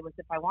get away with,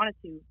 if I wanted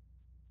to,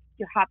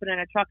 you're hopping in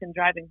a truck and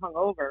driving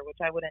hungover,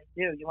 which I wouldn't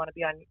do. You want to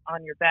be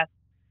on your best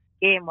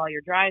game while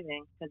you're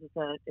driving, because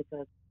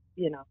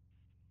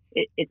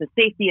it's a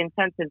safety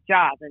intensive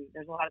job, and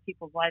there's a lot of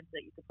people's lives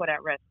that you could put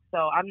at risk. So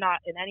I'm not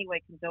in any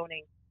way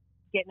condoning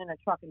getting in a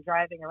truck and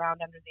driving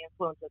around under the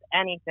influence of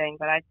anything,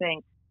 but I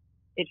think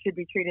it should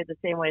be treated the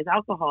same way as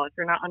alcohol. If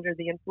you're not under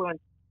the influence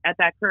at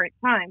that current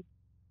time,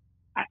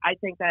 I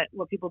think that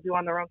what people do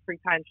on their own free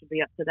time should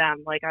be up to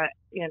them. Like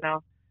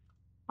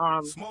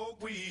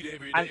Smoke weed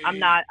every day. I'm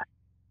not.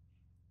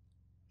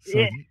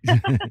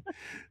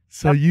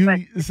 So,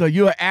 so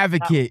you're an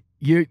advocate.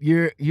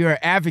 You're an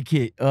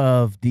advocate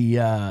of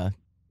the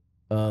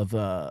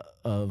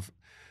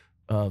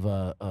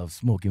of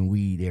smoking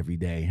weed every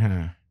day,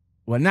 huh?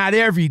 Well, not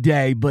every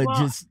day, but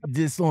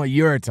just on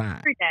your time.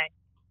 Every day.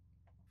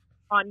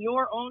 On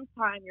your own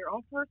time, your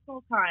own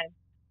personal time.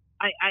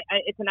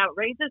 It's an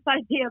outrageous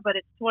idea, but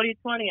it's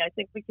 2020. I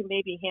think we can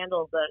maybe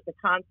handle the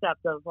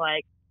concept of,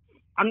 like,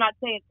 I'm not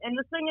saying, and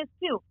the thing is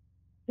too,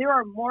 there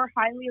are more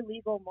highly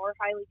illegal, more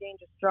highly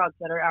dangerous drugs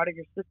that are out of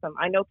your system.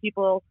 I know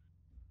people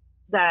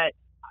that,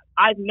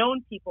 I've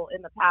known people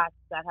in the past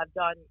that have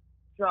done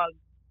drugs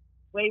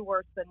way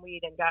worse than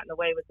weed and gotten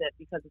away with it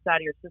because it's out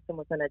of your system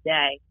within a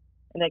day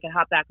and they can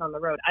hop back on the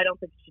road. I don't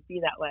think it should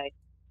be that way.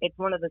 It's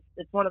one of the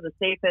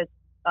safest,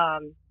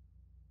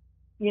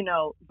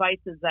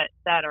 vices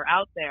that are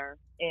out there,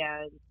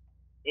 and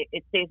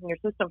it stays in your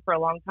system for a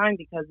long time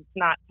because it's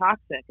not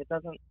toxic.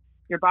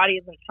 Your body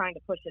isn't trying to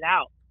push it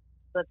out.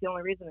 So that's the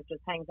only reason it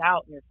just hangs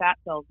out in your fat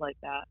cells like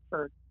that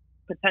for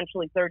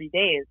potentially 30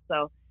 days.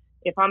 So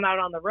if I'm out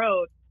on the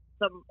road,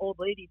 some old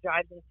lady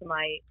drives into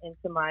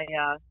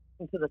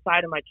the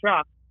side of my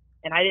truck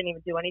and I didn't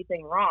even do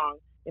anything wrong.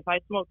 If I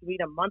smoked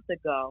weed a month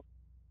ago,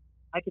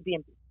 I could be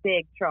in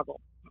big trouble.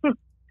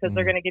 Because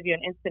they're going to give you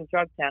an instant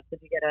drug test if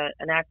you get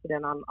an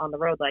accident on the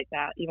road like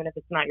that, even if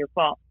it's not your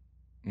fault.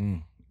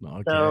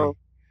 Okay. So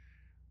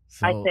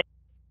I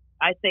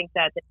think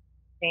that they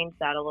changed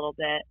that a little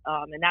bit,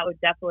 and that would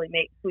definitely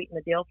sweeten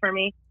the deal for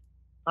me.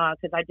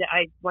 Because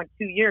I went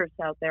 2 years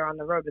out there on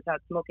the road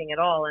without smoking at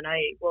all, and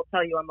I will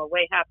tell you I'm a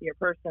way happier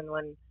person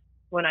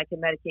when I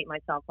can medicate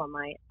myself on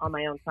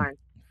my own time.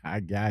 I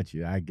got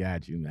you,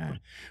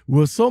 man.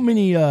 Will so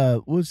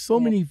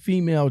many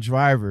female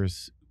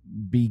drivers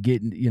be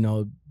getting,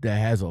 that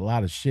has a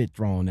lot of shit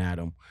thrown at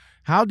them?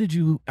 How did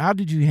you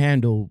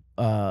handle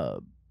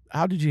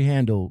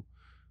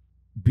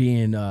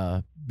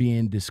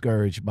being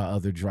discouraged by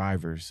other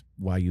drivers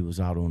while you was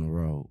out on the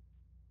road?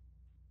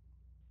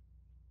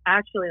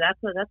 Actually,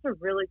 that's a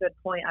really good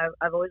point.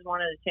 I've always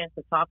wanted a chance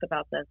to talk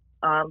about this.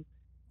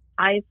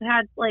 I've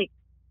had, like,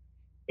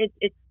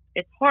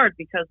 it's hard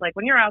because, like,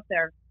 when you're out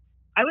there,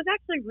 I was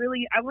actually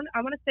really, I want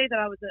to say that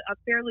I was a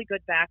fairly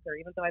good backer,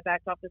 even though I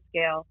backed off the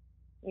scale.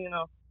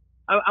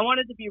 I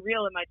wanted to be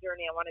real in my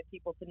journey. I wanted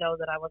people to know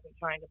that I wasn't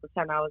trying to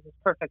pretend I was this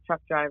perfect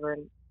truck driver,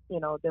 and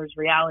there's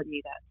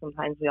reality that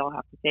sometimes we all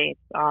have to face.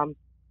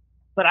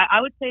 But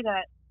I would say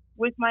that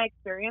with my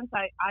experience,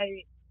 I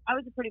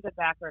was a pretty good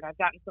backer, and I've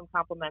gotten some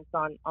compliments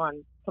on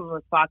some of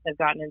the spots I've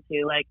gotten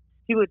into. Like,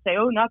 people would say,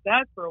 "Oh, not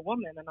bad for a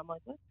woman," and I'm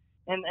like, what?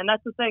 And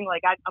that's the thing.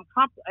 Like, I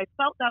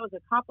felt that was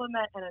a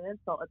compliment and an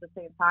insult at the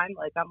same time.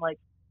 Like, I'm like,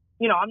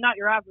 I'm not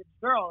your average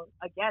girl.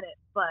 I get it,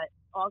 but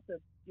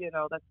also,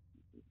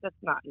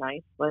 that's not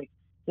nice. Like,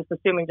 just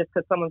assuming just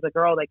because someone's a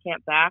girl they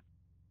can't back.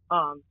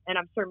 And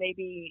I'm sure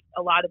maybe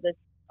a lot of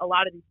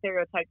these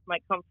stereotypes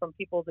might come from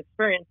people's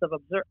experience of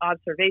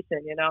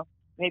observation.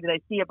 Maybe they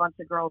see a bunch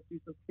of girls do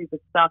some stupid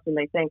stuff and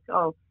they think,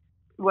 oh,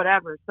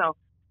 whatever. So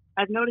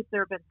I've noticed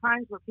there have been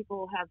times where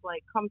people have,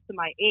 like, come to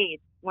my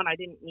aid when I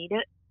didn't need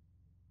it.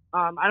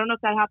 I don't know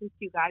if that happens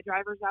to you guy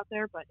drivers out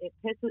there, but it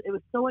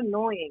was so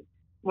annoying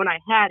when I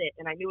had it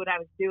and I knew what I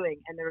was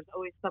doing, and there was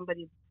always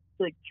somebody,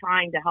 like,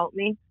 trying to help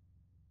me.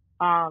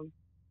 And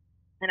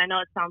I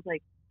know it sounds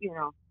like,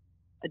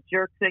 a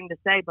jerk thing to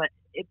say, but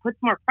it puts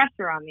more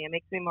pressure on me. It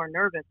makes me more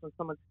nervous when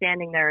someone's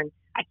standing there and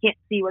I can't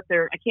see what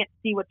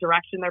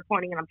direction they're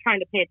pointing, and I'm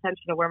trying to pay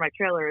attention to where my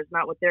trailer is,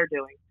 not what they're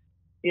doing,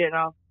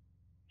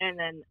 and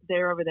then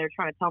they're over there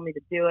trying to tell me to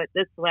do it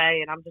this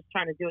way, and I'm just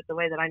trying to do it the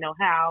way that I know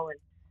how. And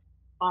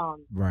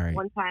right.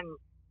 One time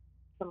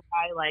some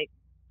guy, like,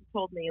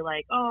 told me,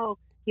 like, oh,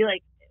 he,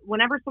 like,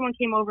 whenever someone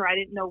came over, I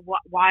didn't know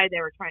why they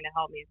were trying to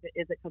help me.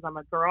 Is it because I'm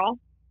a girl?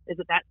 Is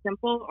it that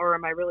simple, or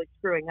am I really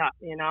screwing up,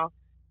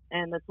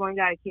 And this one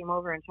guy came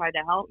over and tried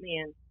to help me,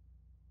 and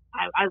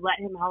I let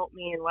him help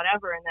me and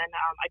whatever. And then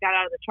I got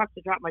out of the truck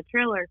to drop my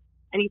trailer,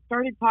 and he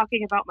started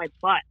talking about my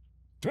butt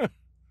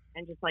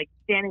and just, like,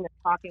 standing there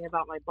talking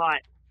about my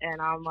butt. And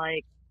I'm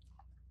like,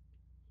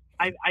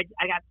 I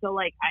got so,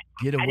 like, I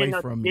didn't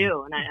know what to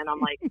do. And I'm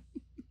like,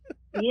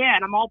 yeah,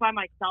 and I'm all by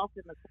myself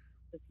in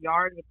this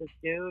yard with this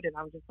dude, and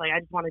I'm just like, I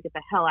just want to get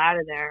the hell out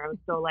of there. I was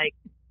so, like,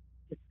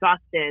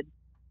 disgusted.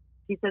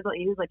 He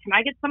was like, can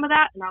I get some of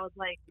that? And I was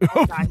like,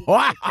 oh God, he's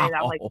wow. Say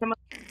that. Like, some of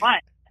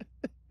what?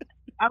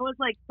 I was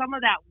like, some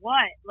of that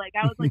what? Like,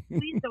 I was like,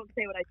 please don't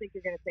say what I think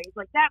you're gonna say. He's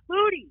like, that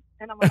booty,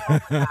 and I'm like, oh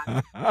my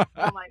God.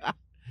 I'm like,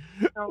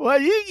 so, well,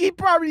 he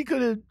probably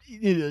could have,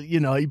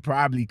 he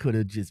probably could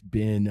have just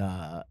been,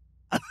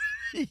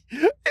 he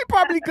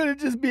probably could have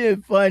just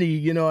been funny.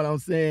 You know what I'm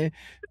saying?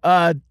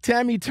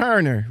 Tammy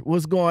Turner,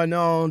 what's going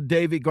on?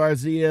 David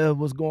Garcia,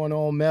 what's going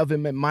on?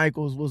 Melvin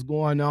McMichaels, what's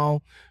going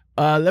on?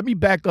 Let me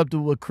back up to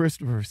what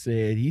Christopher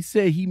said. He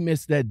said he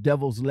missed that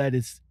devil's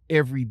lettuce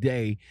every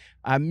day.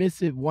 I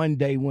miss it one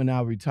day when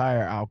I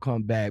retire. I'll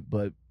come back,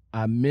 but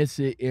I miss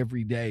it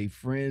every day.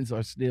 Friends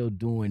are still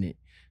doing it.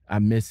 I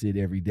miss it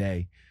every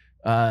day.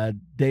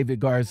 David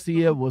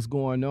Garcia, what's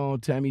going on?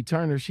 Tammy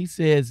Turner, she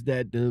says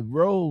that the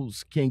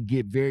roads can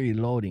get very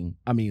lonely.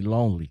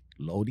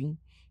 Loading?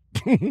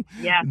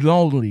 Yeah.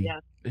 Lonely. Yeah.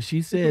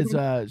 She says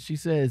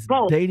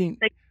Both.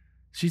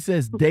 She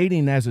says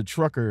dating as a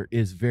trucker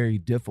is very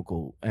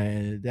difficult,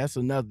 and that's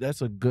a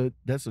good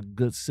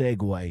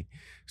segue.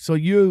 So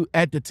you,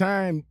 at the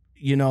time,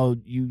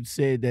 you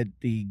said that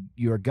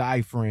your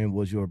guy friend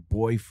was your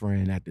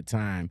boyfriend at the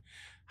time.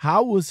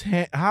 How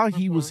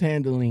he was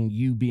handling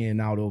you being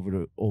out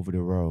over the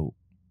road?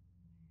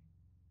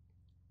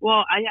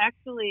 Well, I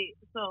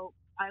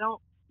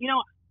don't,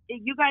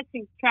 you guys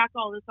can track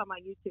all this on my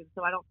YouTube,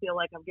 so I don't feel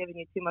like I'm giving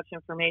you too much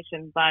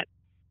information, but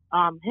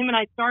him and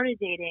I started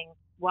dating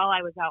while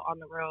I was out on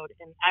the road,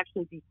 and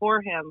actually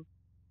before him,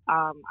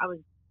 I was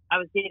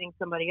dating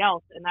somebody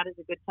else, and that is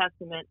a good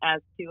testament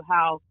as to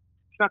how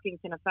trucking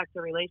can affect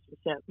a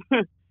relationship.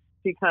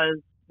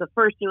 Because the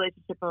first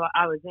relationship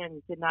I was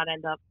in did not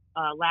end up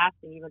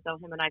lasting, even though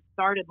him and I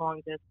started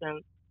long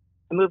distance.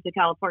 I moved to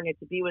California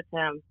to be with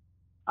him.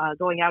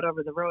 Going out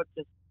over the road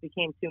just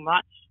became too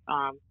much.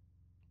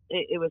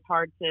 It was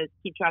hard to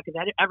keep track of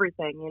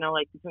everything,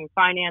 like between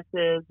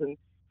finances and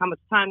how much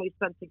time we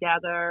spent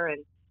together,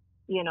 and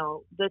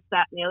this,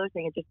 that, and the other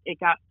thing. It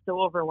got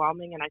so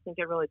overwhelming, and I think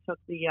it really took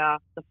the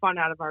fun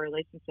out of our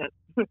relationship.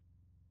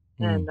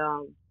 And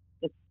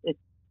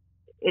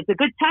it's a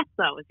good test,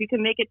 though. If you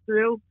can make it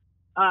through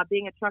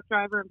being a truck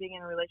driver and being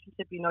in a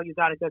relationship, you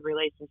got a good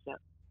relationship.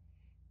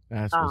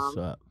 That's what's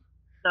up.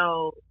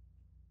 So,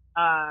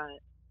 I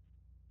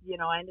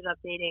ended up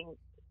dating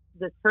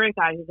this current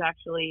guy who's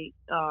actually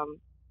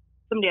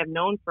somebody I've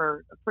known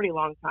for a pretty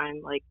long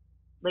time. Like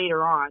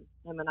later on,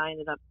 him and I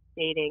ended up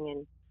dating,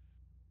 and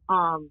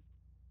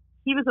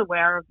he was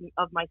aware of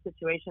my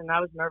situation.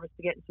 I was nervous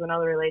to get into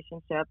another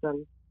relationship,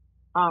 and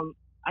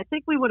I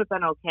think we would have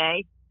been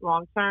okay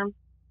long term.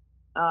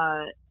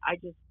 I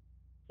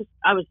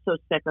was so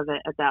sick of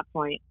it at that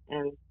point,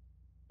 and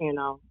he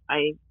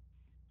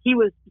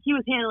was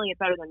handling it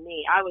better than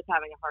me. I was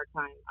having a hard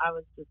time. I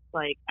was just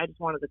like, I just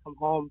wanted to come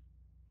home,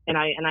 and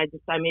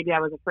maybe I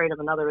was afraid of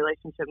another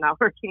relationship not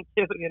working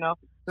too.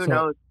 Who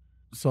knows?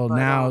 So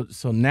now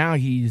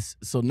he's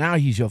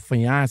your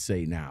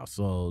fiance now.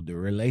 So the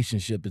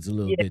relationship is a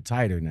little bit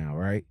tighter now,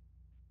 right?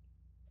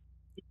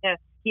 Yeah,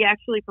 he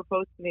actually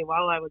proposed to me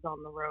while I was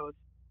on the road.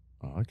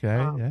 Okay,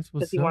 that's what's up.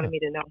 Because he wanted me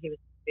to know he was.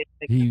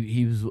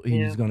 He was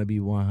going to be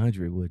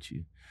 100 with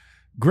you.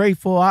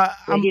 Grateful.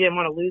 He didn't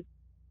want to lose.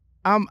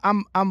 I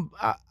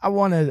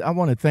want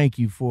to thank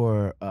you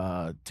for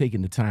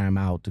taking the time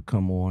out to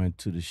come on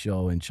to the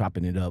show and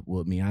chopping it up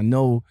with me. I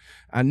know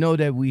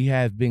that we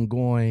have been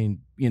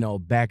going,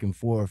 back and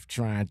forth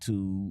trying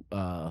to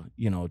come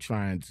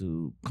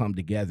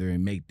together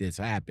and make this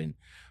happen.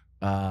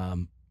 I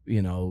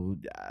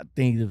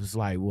think it was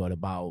like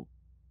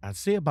I'd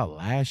say about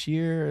last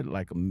year,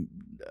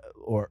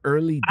 or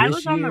early this year. I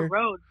was on the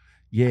road.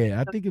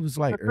 Yeah, I think it was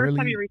like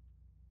early.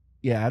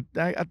 Yeah,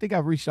 I think I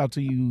reached out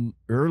to you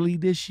early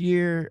this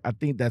year. I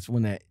think that's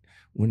when I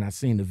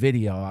seen the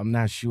video. I'm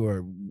not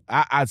sure.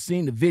 I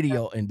seen the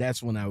video, and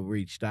that's when I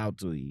reached out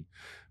to you.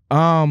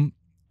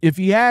 If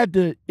you had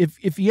the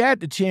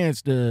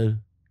chance to,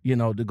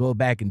 to go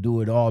back and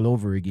do it all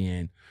over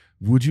again,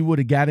 would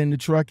have got into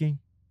trucking?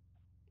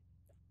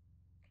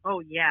 Oh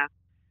yeah,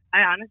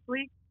 I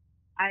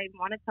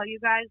want to tell you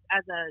guys,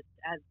 as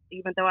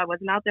even though I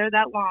wasn't out there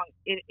that long,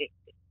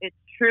 it's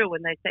true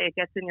when they say it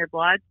gets in your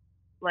blood.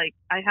 Like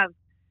I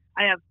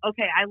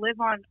live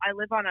on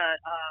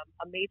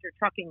a major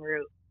trucking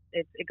route.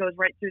 It goes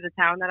right through the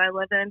town that I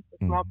live in, a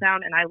small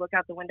town, and I look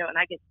out the window and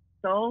I get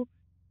so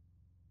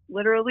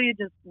literally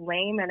just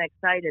lame and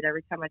excited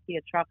every time I see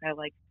a truck. I'm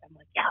like,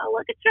 yeah,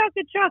 look, a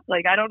truck.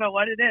 Like, I don't know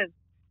what it is,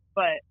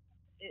 but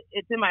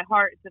it's in my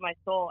heart, it's in my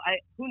soul.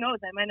 Who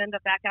knows? I might end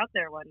up back out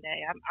there one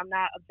day. I'm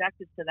not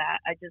objective to that.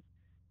 I just,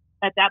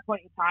 at that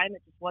point in time,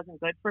 it just wasn't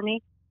good for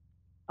me.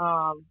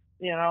 But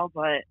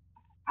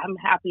I'm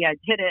happy I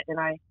did it, and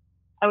I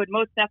would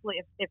most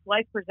definitely, if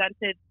life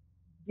presented,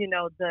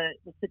 the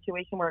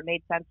situation where it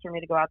made sense for me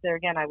to go out there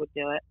again, I would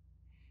do it.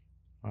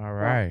 All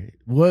right.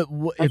 What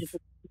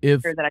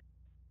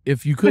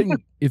if you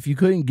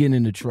couldn't get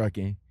into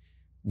trucking,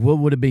 what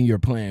would have been your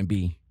plan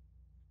B?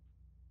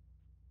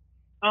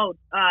 Oh,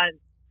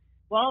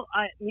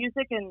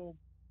 music and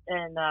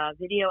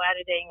video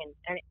editing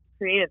and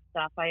creative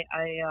stuff. I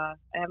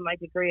have my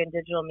degree in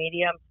digital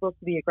media. I'm supposed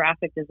to be a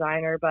graphic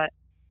designer, but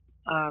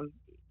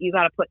you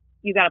gotta put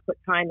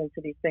time into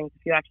these things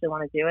if you actually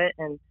want to do it.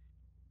 And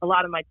a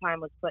lot of my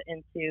time was put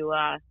into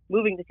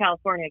moving to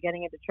California,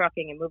 getting into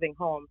trucking, and moving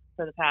home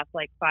for the past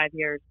 4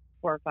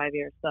 or 5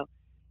 years. So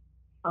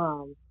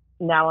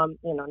now I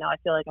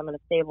feel like I'm in a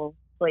stable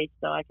place,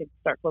 so I could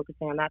start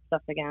focusing on that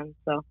stuff again.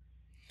 So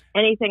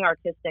anything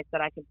artistic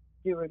that I could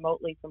do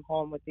remotely from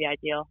home would be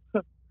ideal.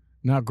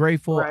 Now,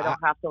 Grateful, where I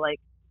don't have to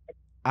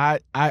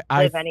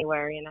live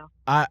anywhere, you know.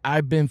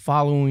 I've been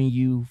following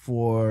you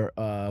for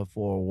a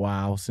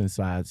while since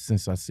I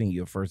seen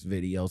your first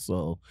video.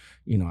 So,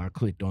 you know, I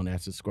clicked on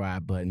that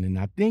subscribe button, and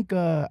I think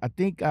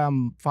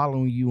I'm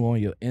following you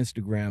on your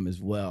Instagram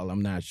as well.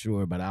 I'm not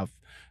sure, but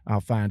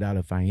I'll find out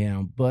if I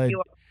am. But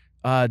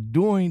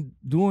during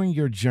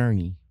your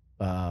journey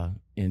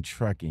in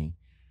trucking,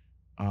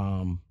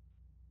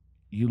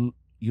 you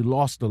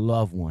lost a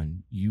loved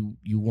one.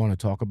 You want to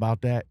talk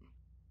about that?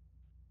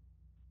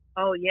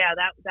 Oh yeah,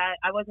 that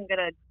I wasn't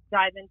gonna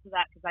dive into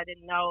that because I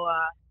didn't know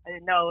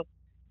if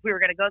we were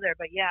gonna go there.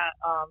 But yeah,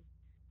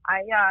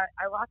 I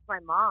lost my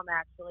mom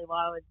actually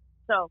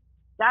so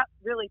that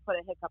really put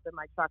a hiccup in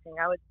my trucking.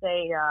 I would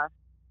say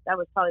that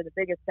was probably the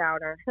biggest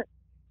downer.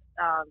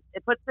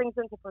 It puts things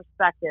into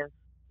perspective.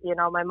 You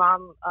know, my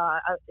mom.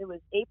 It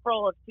was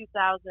April of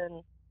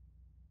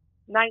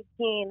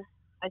 2019.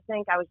 I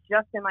think I was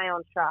just in my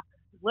own truck.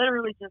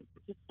 Literally just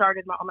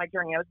started on my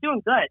journey. I was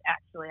doing good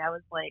actually. I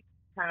was like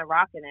kind of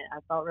rocking it. I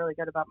felt really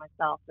good about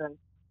myself, and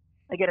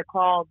I get a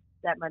call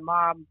that my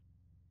mom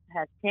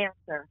had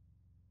cancer,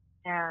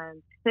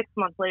 and 6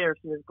 months later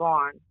she was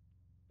gone.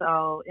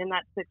 So in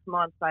that 6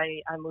 months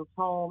I moved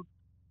home.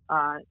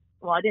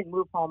 Well, I didn't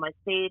move home. I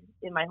stayed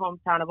in my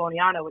hometown of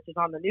Oneonta, which is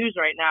on the news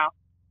right now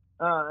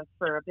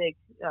for a big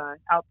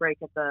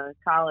outbreak at the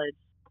college,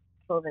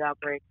 COVID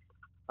outbreak.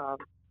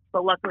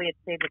 But luckily it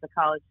stayed with the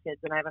college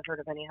kids, and I haven't heard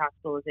of any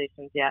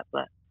hospitalizations yet.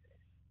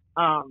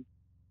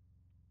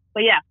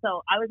 But yeah,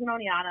 so I was in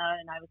Oneonta,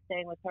 and I was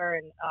staying with her,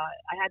 and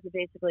I had to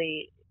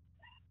basically,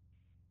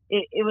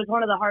 it was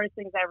one of the hardest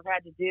things I ever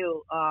had to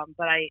do,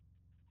 but I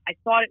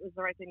thought it was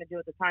the right thing to do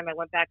at the time. I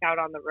went back out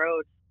on the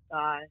road.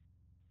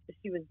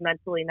 She was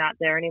mentally not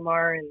there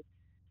anymore,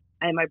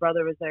 and my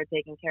brother was there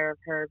taking care of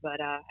her,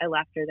 but I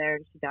left her there,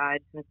 and she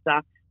died, and it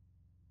sucked.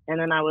 And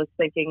then I was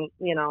thinking,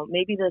 you know,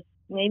 maybe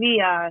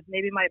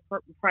my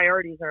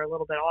priorities are a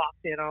little bit off,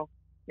 you know.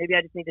 Maybe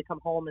I just need to come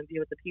home and be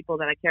with the people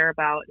that I care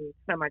about and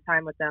spend my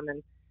time with them,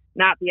 and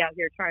not be out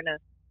here trying to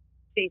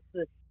chase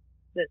this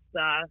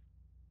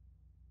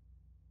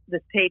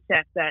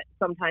paycheck that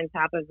sometimes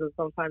happens and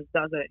sometimes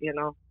doesn't, you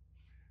know.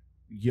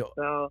 You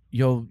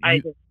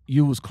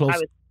was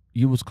close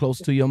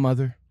to your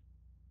mother?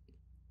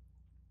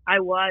 I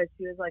was.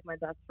 She was like my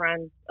best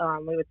friend.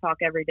 We would talk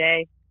every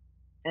day,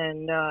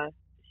 and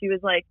she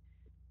was like,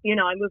 you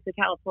know, I moved to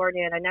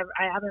California, and I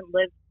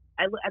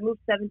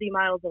moved 70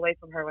 miles away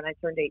from her when I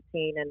turned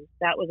 18, and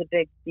that was a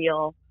big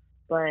deal.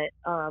 But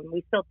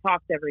we still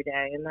talked every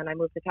day. And then I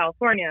moved to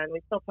California, and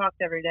we still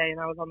talked every day. And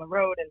I was on the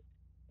road, and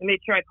I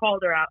made sure I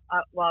called her out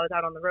while I was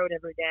out on the road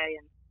every day.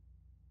 And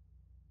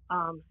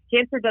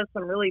cancer does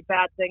some really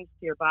bad things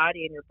to your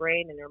body and your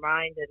brain and your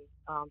mind. And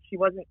she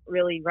wasn't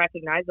really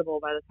recognizable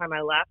by the time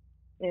I left.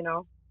 You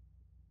know,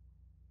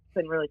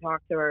 couldn't really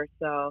talk to her,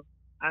 so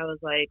I was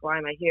like, why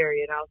am I here?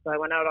 You know, so I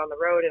went out on the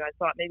road, and I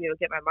thought maybe it would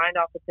get my mind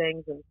off of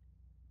things, and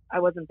I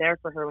wasn't there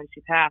for her when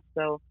she passed.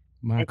 So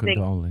my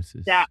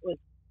condolences. I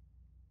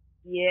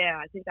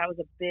think that was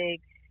a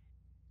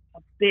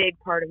big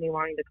part of me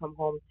wanting to come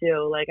home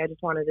too. Like, I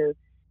just wanted to,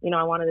 you know,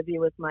 I wanted to be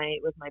with my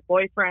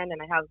boyfriend, and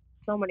I have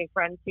so many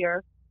friends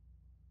here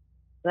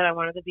that I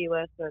wanted to be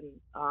with. And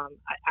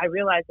I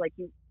realized, like,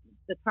 the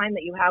time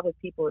that you have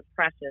with people is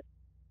precious.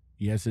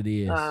 Yes, it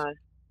is.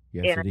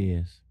 Yes, it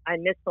is. I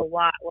missed a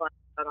lot while I was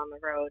out on the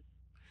road,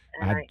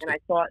 and I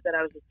thought that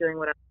I was just doing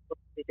what I was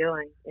supposed to be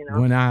doing. You know,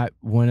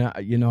 when I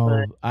you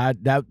know,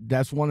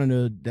 that's one of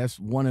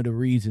the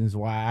reasons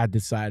why I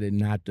decided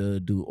not to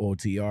do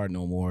OTR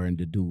no more and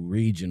to do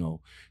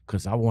regional,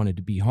 because I wanted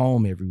to be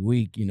home every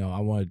week. You know, I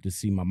wanted to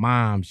see my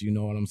moms. You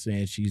know what I'm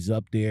saying? She's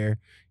up there.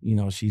 You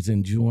know, she's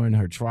enjoying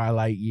her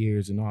twilight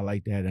years and all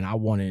like that, and I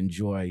want to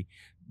enjoy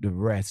the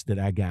rest that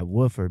I got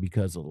with her,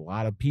 because a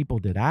lot of people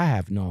that I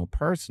have known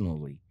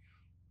personally,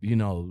 you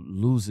know,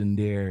 losing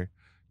their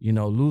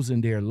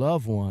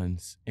loved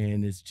ones,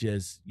 and it's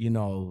just,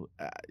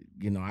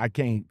 I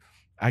can't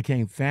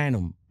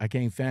fathom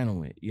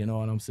it. You know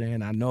what I'm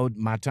saying? I know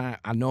my time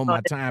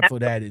for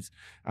that is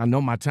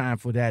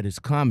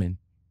coming,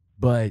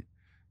 but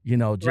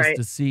Right.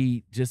 to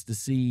see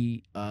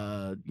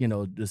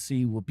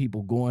what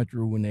people going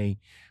through when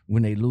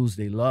they lose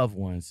their loved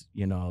ones,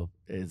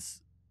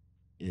 is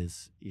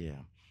yeah.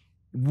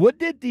 You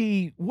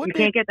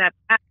can't get that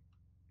back.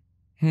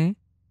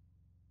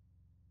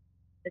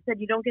 I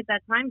said you don't get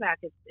that time back.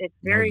 It's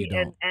very No, you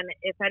don't. and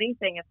if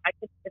anything, if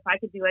I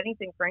could do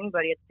anything for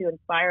anybody, it's to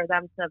inspire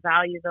them to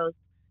value those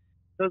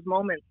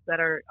moments that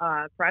are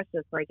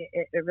precious. Like,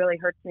 it really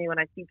hurts me when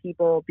I see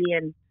people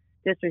being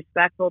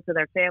disrespectful to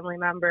their family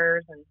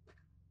members and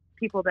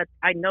people that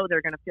I know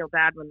they're gonna feel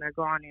bad when they're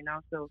gone. You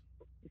know, so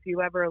if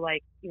you ever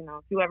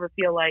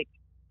feel like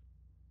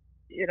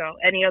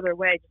any other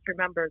way, just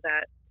remember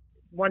that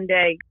one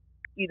day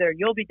either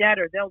you'll be dead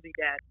or they'll be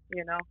dead.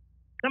 You know,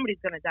 somebody's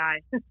gonna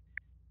die.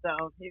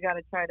 So you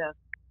gotta try to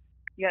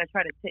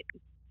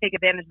take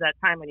advantage of that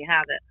time when you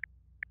have it.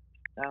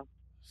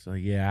 So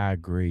yeah, I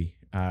agree.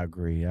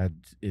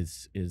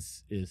 It's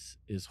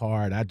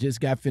hard. I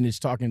just got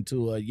finished talking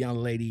to a young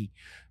lady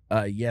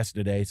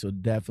yesterday, so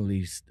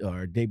definitely,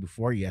 or day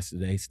before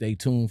yesterday, stay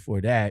tuned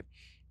for that.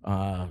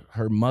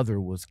 Her mother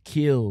was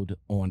killed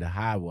on the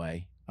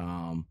highway.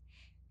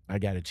 I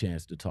got a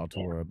chance to talk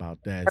to her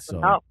about that.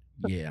 So Oh,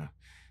 yeah,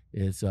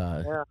 it's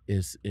yeah.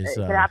 it's It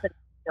happened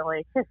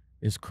silly.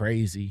 it's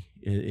crazy.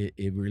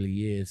 It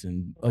really is.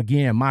 And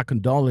again, my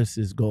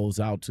condolences goes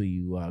out to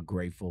you,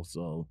 Grateful.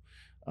 So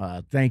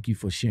thank you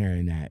for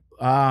sharing that.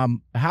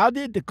 How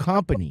did the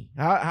company,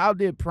 how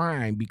did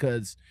Prime,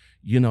 because,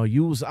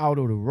 you was out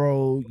of the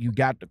road, you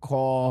got the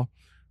call,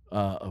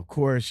 of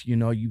course,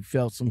 you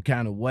felt some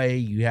kind of way,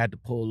 you had to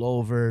pull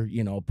over,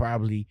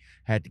 probably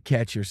had to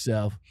catch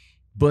yourself.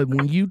 But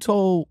when you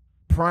told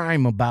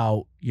Prime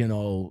about,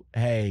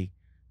 hey,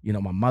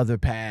 my mother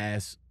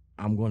passed,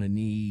 I'm going to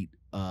need,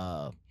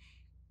 I'm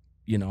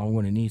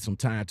going to need some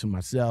time to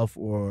myself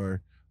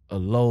or a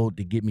load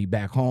to get me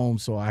back home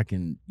so I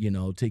can,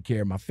 take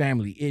care of my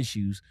family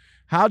issues.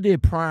 How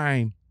did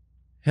Prime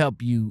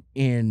help you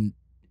in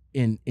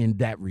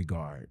that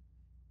regard?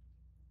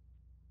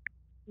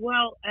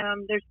 Well,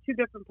 there's two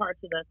different parts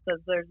of this. So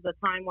there's the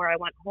time where I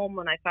went home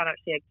when I found out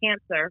she had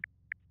cancer,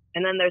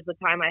 and then there's the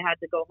time I had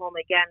to go home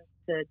again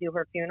to do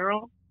her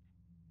funeral.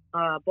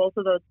 Both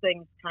of those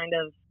things kind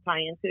of tie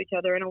into each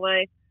other in a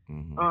way.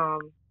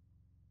 Mm-hmm.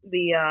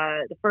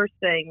 The first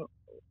thing,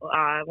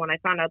 when I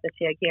found out that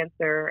she had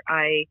cancer,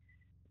 I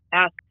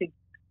asked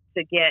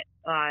to get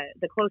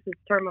the closest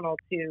terminal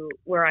to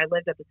where I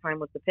lived at the time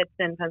was the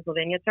Pittston,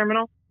 Pennsylvania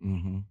terminal.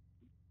 Mm-hmm.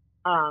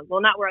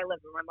 Well, not where I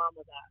lived, where my mom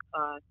was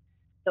at.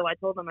 So I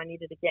told them I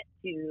needed to get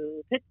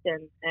to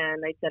Pittston,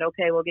 and they said,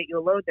 okay, we'll get you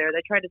a load there.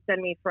 They tried to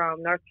send me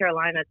from North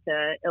Carolina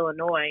to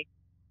Illinois,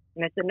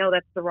 and I said, no,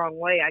 that's the wrong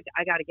way.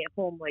 I got to get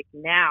home, like,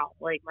 now.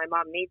 Like, my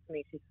mom needs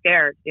me. She's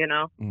scared,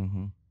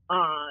 Mm-hmm.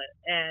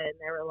 And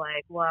they were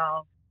like,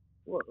 well,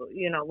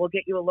 we'll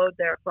get you a load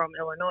there from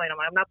Illinois. And I'm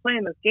like, I'm not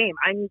playing this game.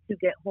 I need to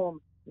get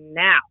home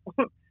now.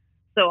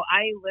 So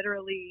I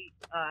literally,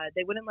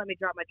 they wouldn't let me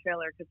drop my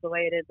trailer because the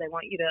way it is, they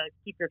want you to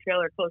keep your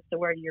trailer close to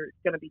where you're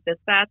going to be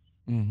dispatched,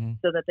 mm-hmm.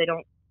 so that they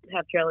don't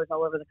have trailers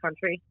all over the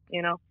country,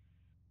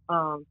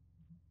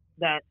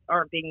 that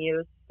aren't being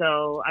used.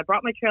 So I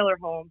brought my trailer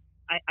home.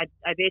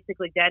 I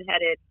basically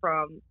deadheaded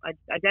I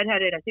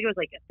think it was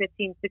like a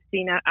 15,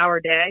 16 hour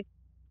day.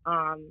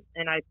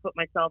 And I put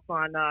myself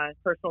on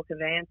personal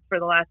conveyance for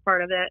the last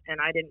part of it, and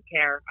I didn't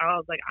care. I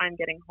was like, I'm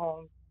getting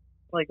home.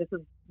 Like, this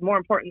is more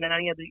important than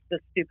any of the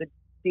stupid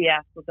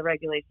BS with the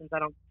regulations. I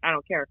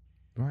don't care.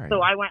 Right.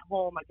 So I went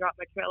home. I dropped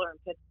my trailer in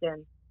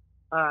Pittston,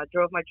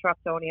 drove my truck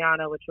to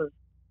Oneonta, which was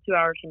 2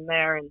 hours from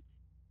there, and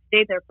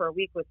stayed there for a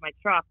week with my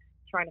truck,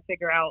 trying to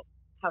figure out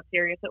how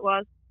serious it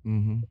was,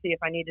 mm-hmm. to see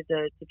if I needed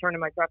to turn in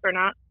my truck or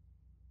not.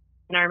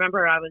 And I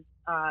remember I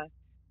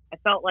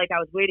felt like I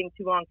was waiting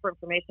too long for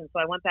information, so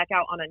I went back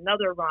out on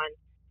another run.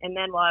 And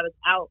then while I was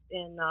out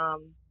in, I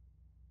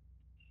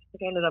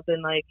think I ended up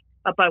in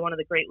up by one of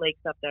the Great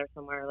Lakes up there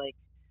somewhere,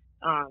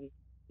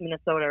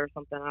 Minnesota or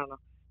something. I don't know.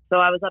 So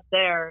I was up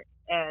there,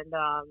 and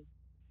I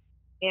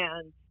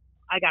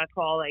got a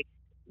call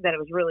that it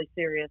was really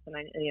serious, and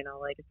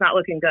it's not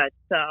looking good.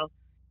 So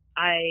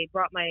I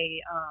brought I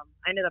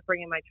ended up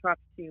bringing my truck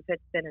to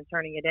Pittston and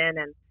turning it in,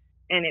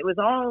 and it was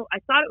I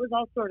thought it was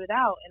all sorted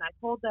out, and I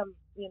told them,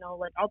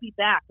 I'll be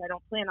back. I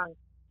don't plan on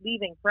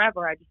leaving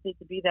forever. I just need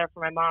to be there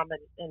for my mom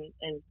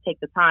and take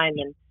the time.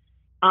 And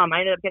I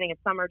ended up getting a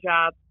summer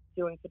job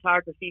doing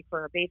photography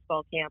for a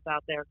baseball camp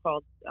out there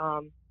called,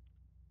 I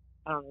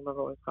don't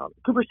remember what it was called,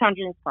 Cooperstown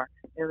Dreams Park.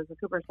 It was a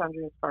Cooperstown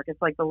Dreams Park.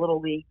 It's like the Little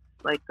League,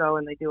 go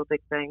and they do a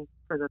big thing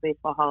for the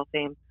Baseball Hall of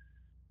Fame.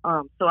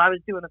 So I was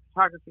doing the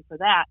photography for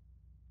that.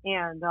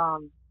 And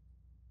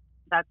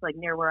that's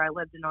near where I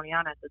lived in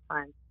Oneonta at the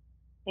time.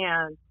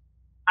 And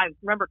I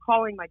remember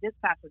calling my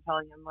dispatcher,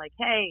 telling him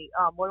hey,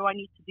 what do I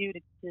need to do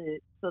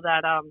so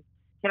that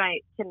can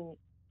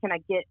I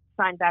get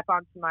signed back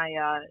onto my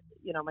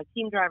my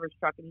team driver's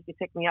truck, and he could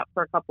pick me up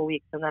for a couple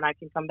weeks, and then I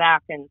can come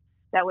back, and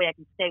that way I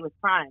can stay with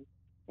Prime.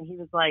 And he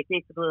was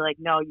basically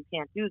no, you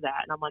can't do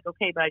that. And I'm like,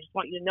 okay, but I just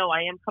want you to know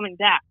I am coming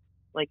back.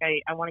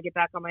 I want to get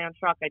back on my own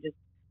truck. I just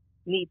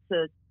need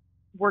to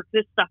work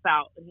this stuff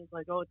out. And he's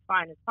like, oh, it's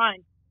fine.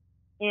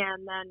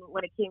 And then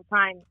when it came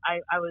time,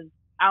 I was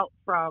out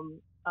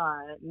from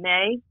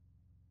May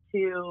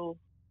to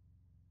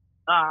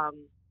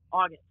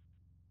August,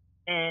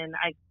 and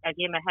I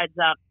gave him a heads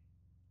up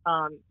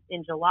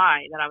in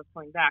July that I was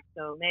coming back.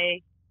 So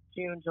May,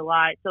 June,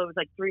 July, so it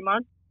was 3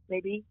 months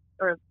maybe,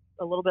 or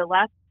a little bit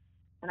less.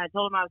 And I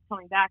told him I was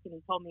coming back, and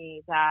he told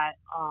me that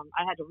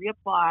I had to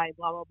reapply,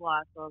 blah blah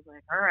blah. So I was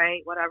like, all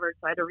right, whatever.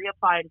 So I had to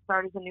reapply to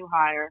start as a new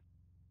hire,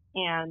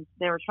 and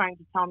they were trying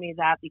to tell me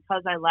that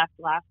because I left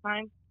last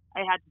time, I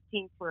had to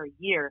team for a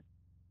year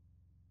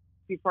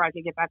before I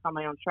could get back on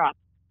my own truck.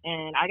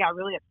 And I got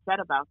really upset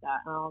about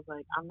that. And I was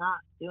like, I'm not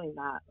doing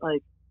that.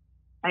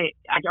 I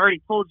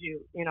already told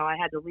you, I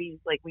had to leave.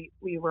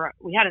 We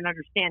had an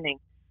understanding.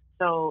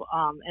 So,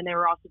 and they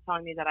were also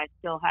telling me that I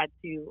still had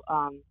to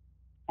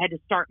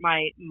start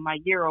my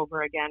year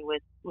over again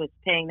with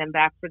paying them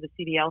back for the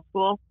CDL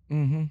school.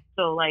 Mm-hmm.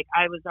 So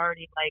I was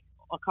already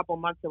a couple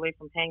months away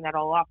from paying that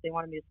all off. They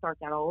wanted me to start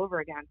that all over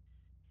again.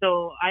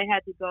 So I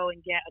had to go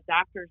and get a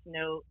doctor's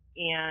note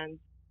and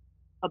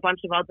a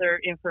bunch of other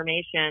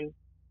information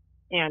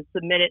and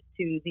submit it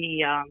to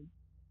the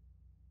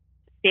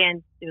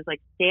Stan. It was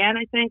like Stan,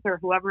 I think, or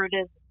whoever it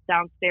is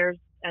downstairs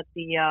at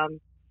the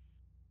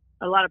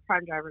a lot of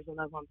prime drivers will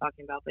know who I'm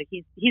talking about, but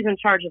he's in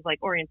charge of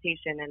like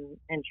orientation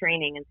and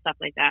training and stuff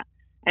like that.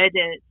 I had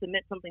to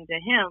submit something to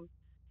him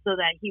so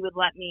that he would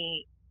let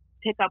me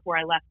pick up where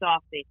I left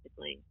off,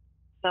 basically.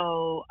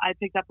 So I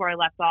picked up where I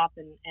left off,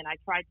 and I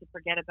tried to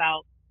forget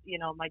about, you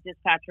know, my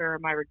dispatcher or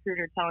my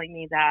recruiter telling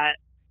me that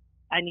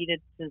I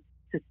needed to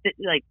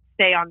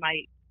stay on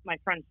my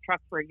friend's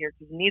truck for a year,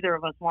 because neither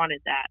of us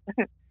wanted that.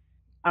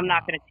 I'm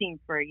not going to team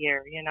for a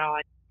year, you know.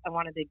 I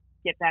wanted to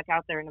get back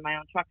out there into my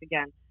own truck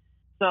again.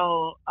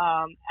 So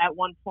at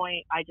one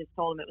point, I just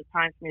told him it was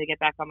time for me to get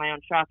back on my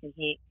own truck, and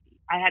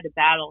I had to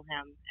battle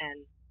him,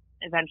 and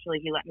eventually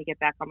he let me get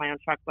back on my own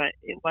truck, but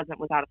it wasn't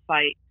without a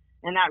fight.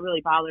 And that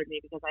really bothered me,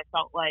 because I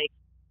felt like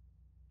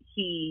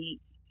he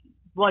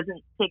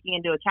wasn't taking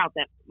into account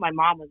that my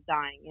mom was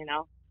dying, you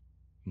know?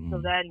 Mm.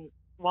 So then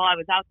while I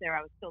was out there,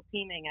 I was still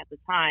teaming at the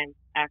time.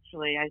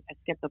 Actually, I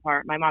skipped the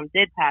part. My mom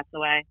did pass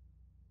away,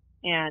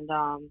 and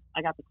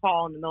I got the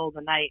call in the middle of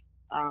the night,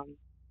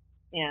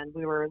 and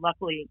we were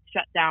luckily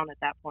shut down at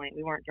that point.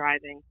 We weren't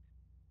driving.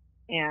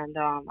 And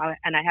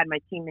I had my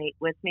teammate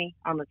with me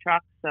on the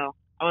truck, so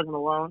I wasn't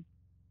alone.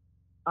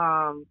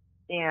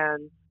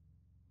 And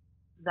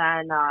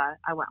then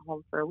I went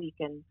home for a week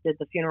and did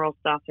the funeral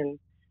stuff. And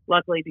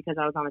luckily, because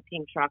I was on a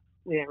team truck,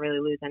 we didn't really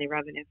lose any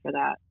revenue for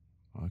that.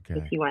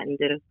 Okay. He went and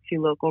did a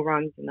few local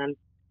runs and then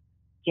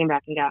came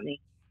back and got me.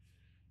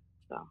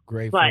 So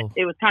grateful. But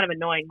it was kind of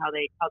annoying how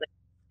they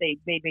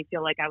made me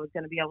feel like I was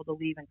going to be able to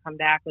leave and come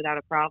back without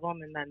a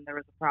problem, and then there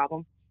was a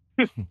problem.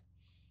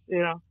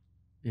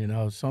 You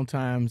know,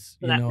 sometimes,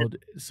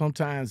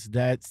 sometimes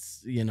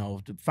that's,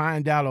 to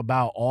find out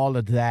about all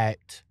of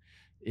that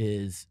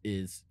is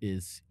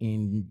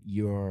in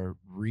your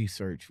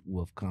research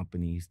with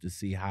companies to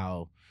see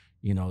how,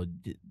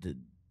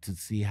 to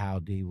see how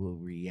they will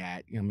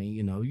react. I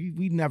mean,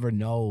 we never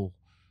know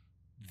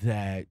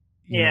that,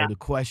 you know, the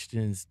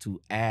questions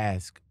to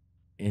ask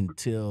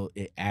until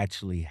it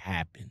actually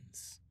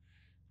happens.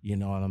 You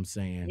know what I'm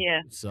saying?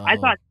 Yeah. So I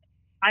thought,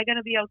 I'm going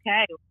to be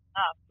okay.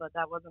 But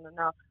that wasn't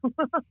enough.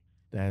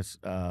 That's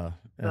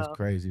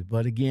crazy.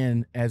 But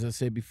again, as I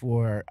said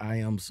before, I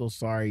am so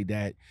sorry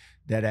that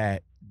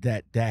had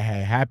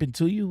happened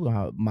to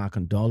you. My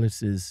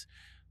condolences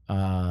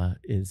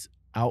is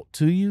out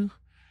to you,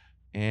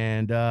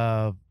 and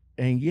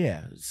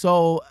yeah.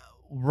 So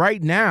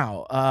right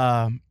now,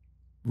 I'm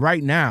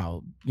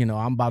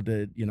about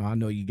to, I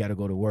know you got to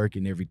go to work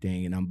and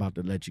everything, and I'm about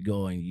to let you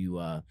go. And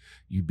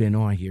you've been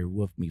on here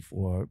with me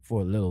for a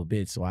little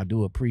bit, so I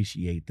do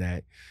appreciate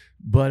that.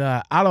 But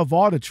out of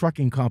all the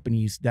trucking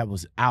companies that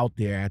was out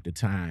there at the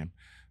time,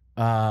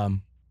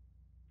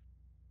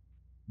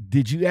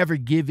 did you ever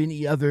give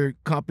any other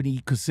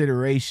company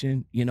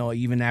consideration?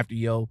 Even after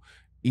your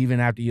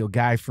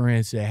guy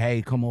friend said,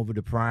 "Hey, come over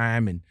to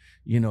Prime and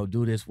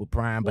do this with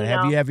Prime." But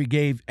have you ever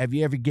gave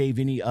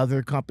any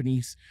other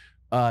companies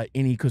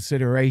any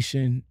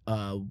consideration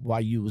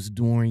while you was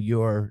doing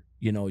your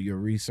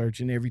research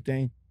and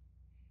everything?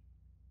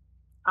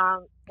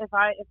 If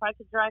I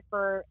could drive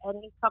for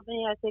any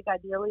company, I think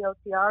ideally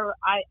OTR.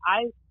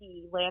 I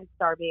see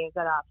Landstar being a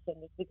good option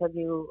just because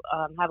you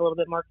have a little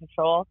bit more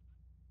control,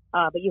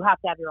 but you have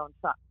to have your own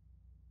truck.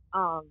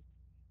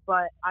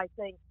 But I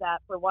think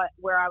that for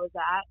where I was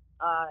at,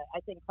 I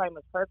think Prime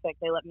was perfect.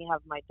 They let me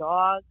have my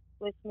dog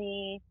with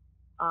me.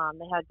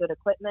 They had good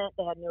equipment.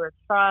 They had newer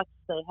trucks.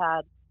 They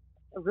had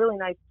a really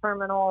nice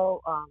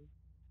terminal.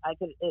 I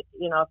could, if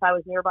I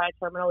was nearby a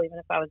terminal, even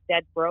if I was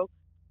dead broke,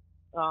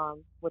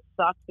 which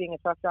sucks being a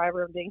truck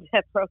driver and being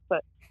dead broke,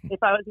 but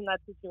if I was in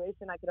that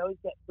situation, I could always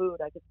get food.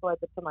 I could swipe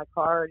it to my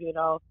card,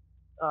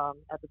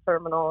 at the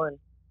terminal, and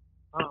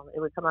it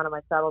would come out of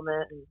my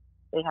settlement. And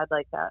they had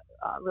like that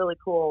really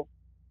cool,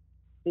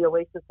 the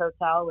Oasis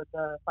Hotel with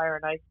the fire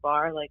and ice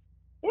bar. Like,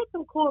 they had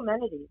some cool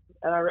amenities,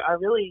 and I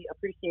really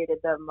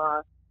appreciated them.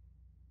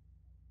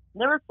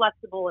 They were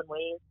flexible in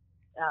ways,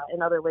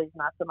 in other ways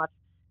not so much.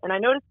 And I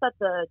noticed that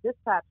the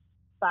dispatch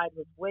side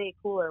was way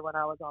cooler when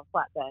I was on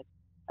flatbed.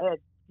 I had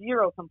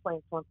zero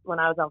complaints when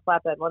I was on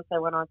flatbed. Once I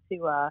went on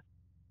to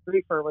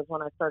reefer was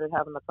when I started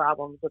having the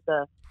problems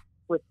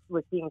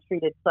with being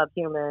treated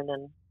subhuman,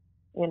 and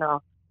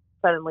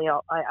suddenly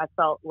I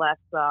felt less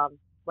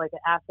like an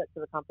asset to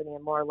the company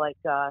and more like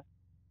I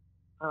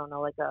don't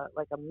know, like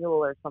a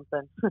mule or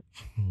something,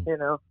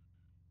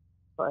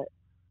 But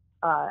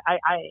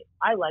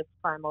I liked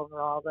Prime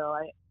overall, though.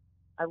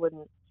 I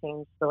wouldn't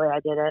change the way I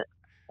did it.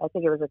 I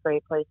think it was a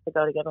great place to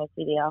go to get my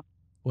CDL.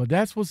 Well,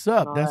 that's what's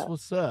up. That's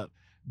what's up.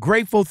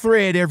 Grateful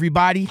Thread,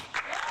 everybody.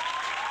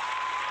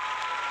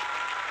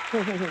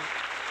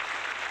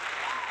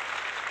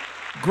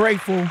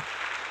 Grateful.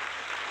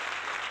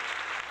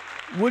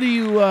 What do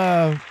you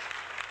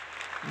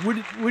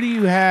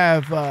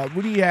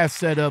have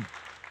set up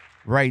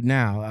right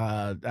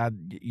now.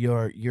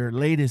 Your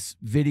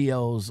latest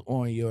videos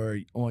on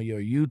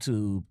your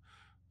YouTube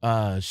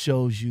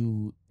shows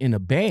you in a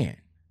band.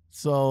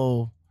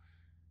 So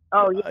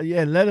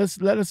yeah, let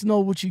us know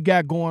what you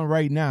got going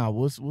right now.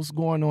 What's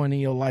going on in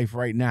your life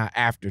right now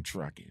after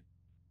trucking?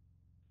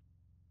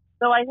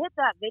 So I hit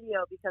that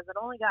video because it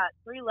only got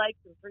 3 likes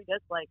and 3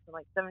 dislikes and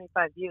like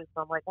 75 views. So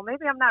I'm like, well,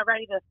 maybe I'm not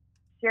ready to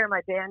share my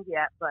band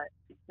yet, but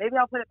maybe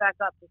I'll put it back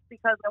up just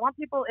because I want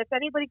people, if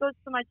anybody goes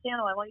to my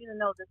channel, I want you to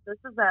know this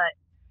is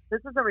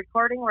a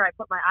recording where I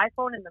put my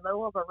iPhone in the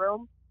middle of a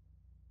room.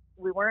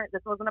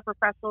 This wasn't a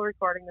professional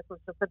recording. This was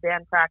just a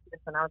band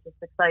practice, and I was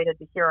just excited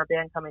to hear our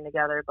band coming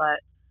together.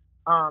 But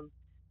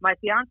my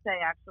fiance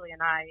actually and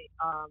I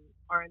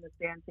are in this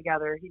band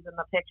together. He's in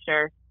the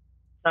picture.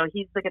 So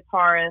he's the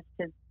guitarist.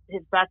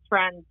 His best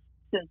friend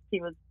since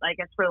he was, I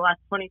guess, for the last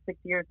 26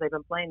 years they've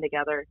been playing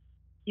together.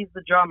 He's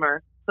the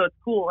drummer. So it's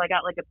cool. I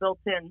got like a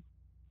built-in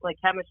like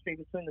chemistry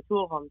between the two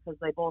of them because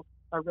they both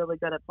are really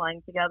good at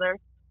playing together.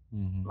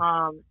 Mm-hmm.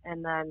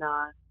 And then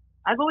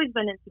I've always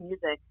been into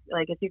music.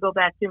 Like if you go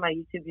back to my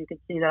YouTube, you can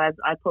see that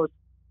I post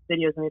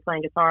videos of me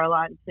playing guitar a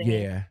lot and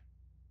singing. Yeah.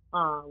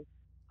 I'm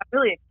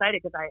really excited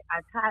because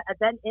I've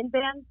been in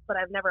bands, but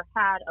I've never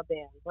had a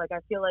band. Like I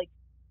feel like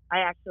I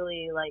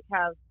actually like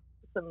have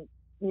some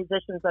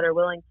musicians that are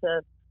willing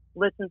to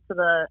listen to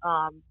the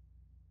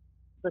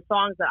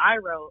songs that I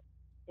wrote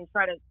and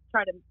try to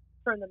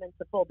turn them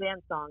into full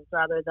band songs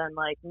rather than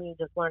like me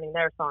just learning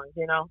their songs,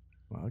 you know?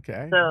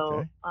 Okay.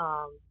 So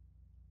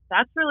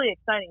that's really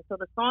exciting. So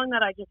the song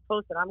that I just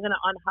posted, I'm gonna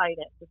unhide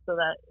it just so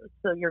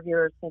your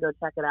viewers can go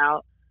check it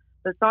out.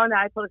 The song that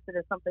I posted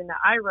is something that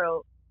I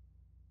wrote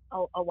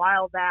a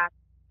while back,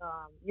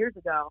 years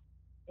ago,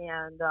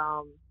 and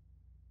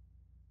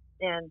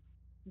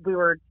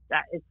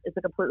it's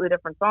a completely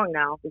different song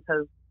now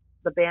because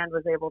the band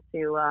was able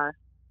to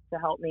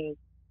help me,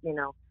 you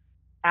know,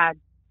 add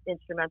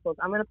instrumentals.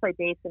 I'm gonna play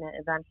bass in it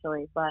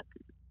eventually, but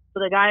so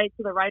the guy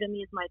to the right of me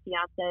is my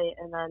fiance,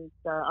 and then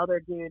the other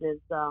dude is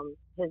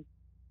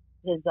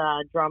his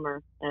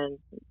drummer, and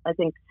I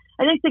think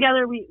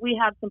together we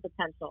have some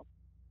potential.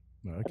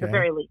 Okay. At the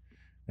very least.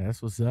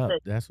 That's what's up.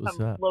 That's what's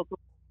up. Local.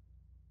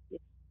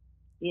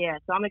 Yeah,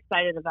 so I'm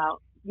excited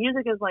about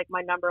music. Is like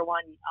my number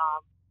one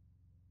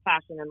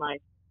passion in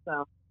life.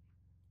 So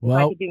if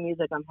I could do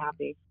music, I'm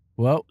happy.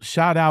 Well,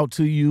 shout out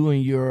to you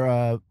and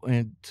your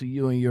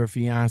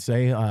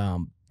fiance.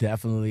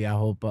 Definitely, I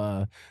hope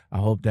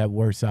that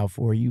works out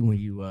for you when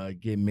you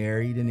get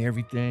married and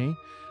everything.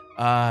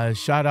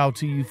 Shout out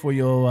to you for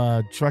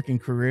your trucking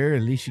career.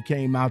 At least you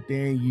came out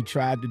there and you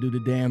tried to do the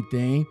damn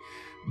thing.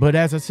 But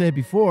as I said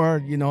before,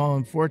 you know,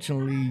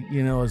 unfortunately,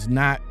 you know, it's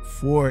not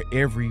for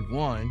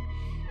everyone.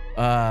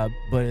 But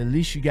at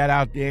least you got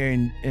out there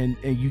and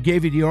you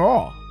gave it your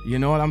all. You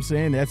know what I'm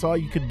saying? That's all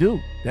you could do.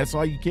 That's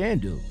all you can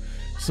do.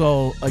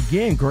 So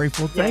again,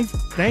 grateful.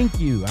 Thank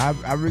you.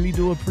 I really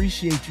do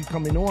appreciate you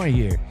coming on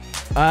here.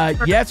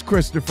 Yes,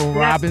 Christopher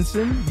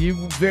Robinson, you're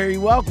very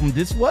welcome.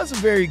 This was a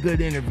very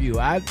good interview.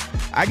 I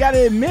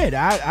gotta admit,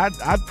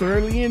 I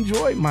thoroughly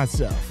enjoyed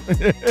myself.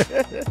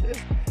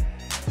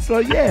 So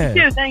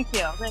yeah. Thank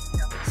you.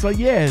 So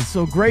yeah,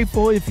 so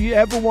grateful. If you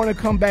ever want to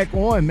come back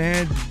on,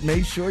 man,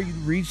 make sure you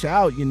reach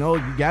out. You know,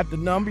 you got the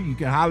number. You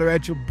can holler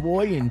at your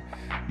boy, and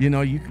you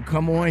know you can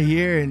come on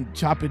here and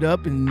chop it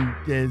up and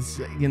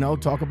you know,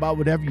 talk about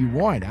whatever you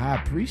want.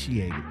 I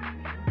appreciate it.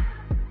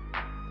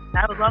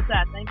 I would love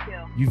that. Thank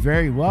you. You're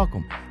very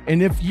welcome.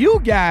 And if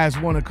you guys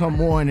want to come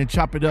on and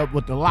chop it up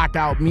with the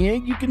Lockout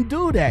Men, you can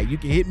do that. You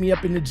can hit me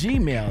up in the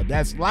Gmail.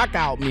 That's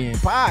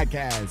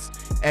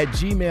Lockoutmenpodcast at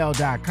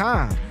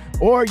gmail.com.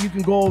 Or you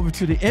can go over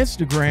to the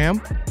Instagram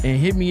and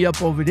hit me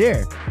up over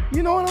there.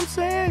 You know what I'm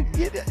saying?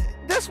 Yeah,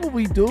 that's what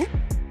we do.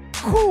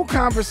 Cool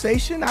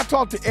conversation. I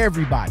talk to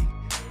everybody.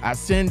 I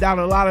send out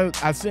a lot of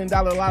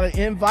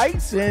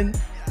invites, and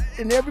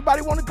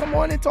everybody want to come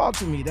on and talk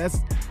to me.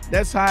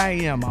 That's how I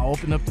am. I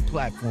open up the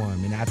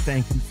platform, and I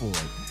thank you for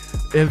it.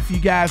 If you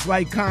guys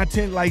like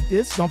content like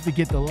this, don't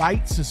forget to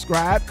like,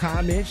 subscribe,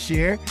 comment,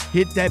 share,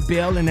 hit that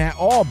bell and that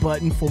all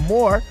button for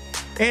more.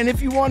 And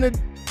if you want to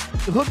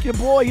hook your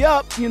boy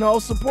up, you know,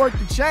 support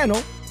the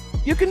channel,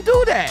 you can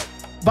do that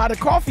by the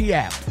Coffee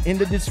app in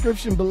the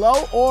description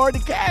below, or the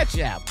Cash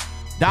app,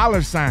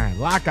 $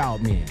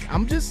 Lockout Men.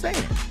 I'm just saying.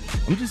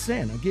 I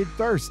get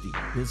thirsty.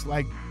 It's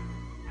like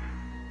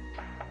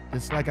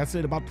I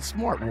said about the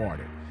smart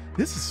water.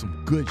 This is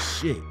some good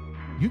shit.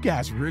 You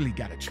guys really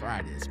got to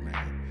try this,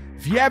 man.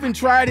 If you haven't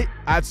tried it,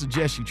 I'd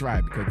suggest you try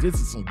it because this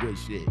is some good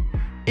shit.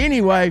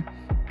 Anyway,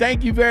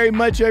 thank you very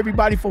much,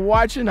 everybody, for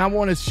watching. I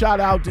want to shout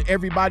out to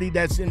everybody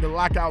that's in the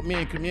Lockout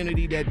Men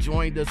community that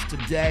joined us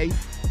today.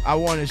 I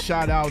want to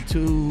shout out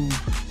to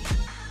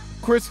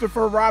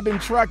Christopher Robin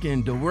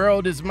Trucking, The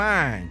World Is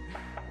Mine.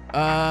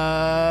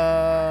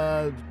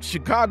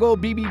 Chicago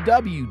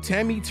BBW,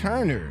 Tammy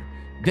Turner,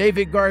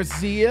 David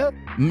Garcia,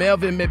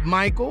 Melvin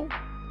McMichael,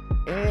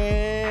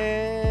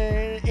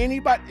 and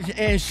anybody,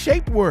 and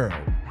Shape World,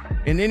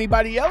 and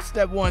anybody else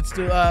that wants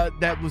to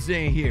that was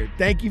in here.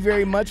 Thank you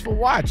very much for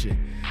watching.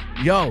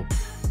 Yo,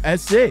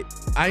 that's it.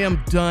 I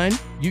am done.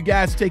 You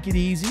guys take it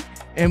easy,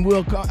 and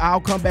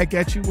I'll come back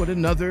at you with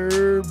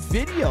another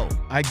video,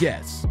 I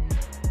guess.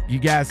 You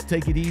guys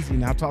take it easy,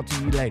 and I'll talk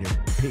to you later.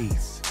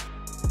 Peace.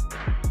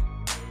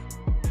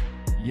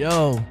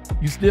 Yo,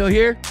 you still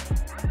here?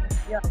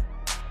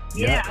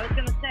 Yeah, I was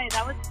gonna say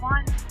that was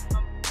fun.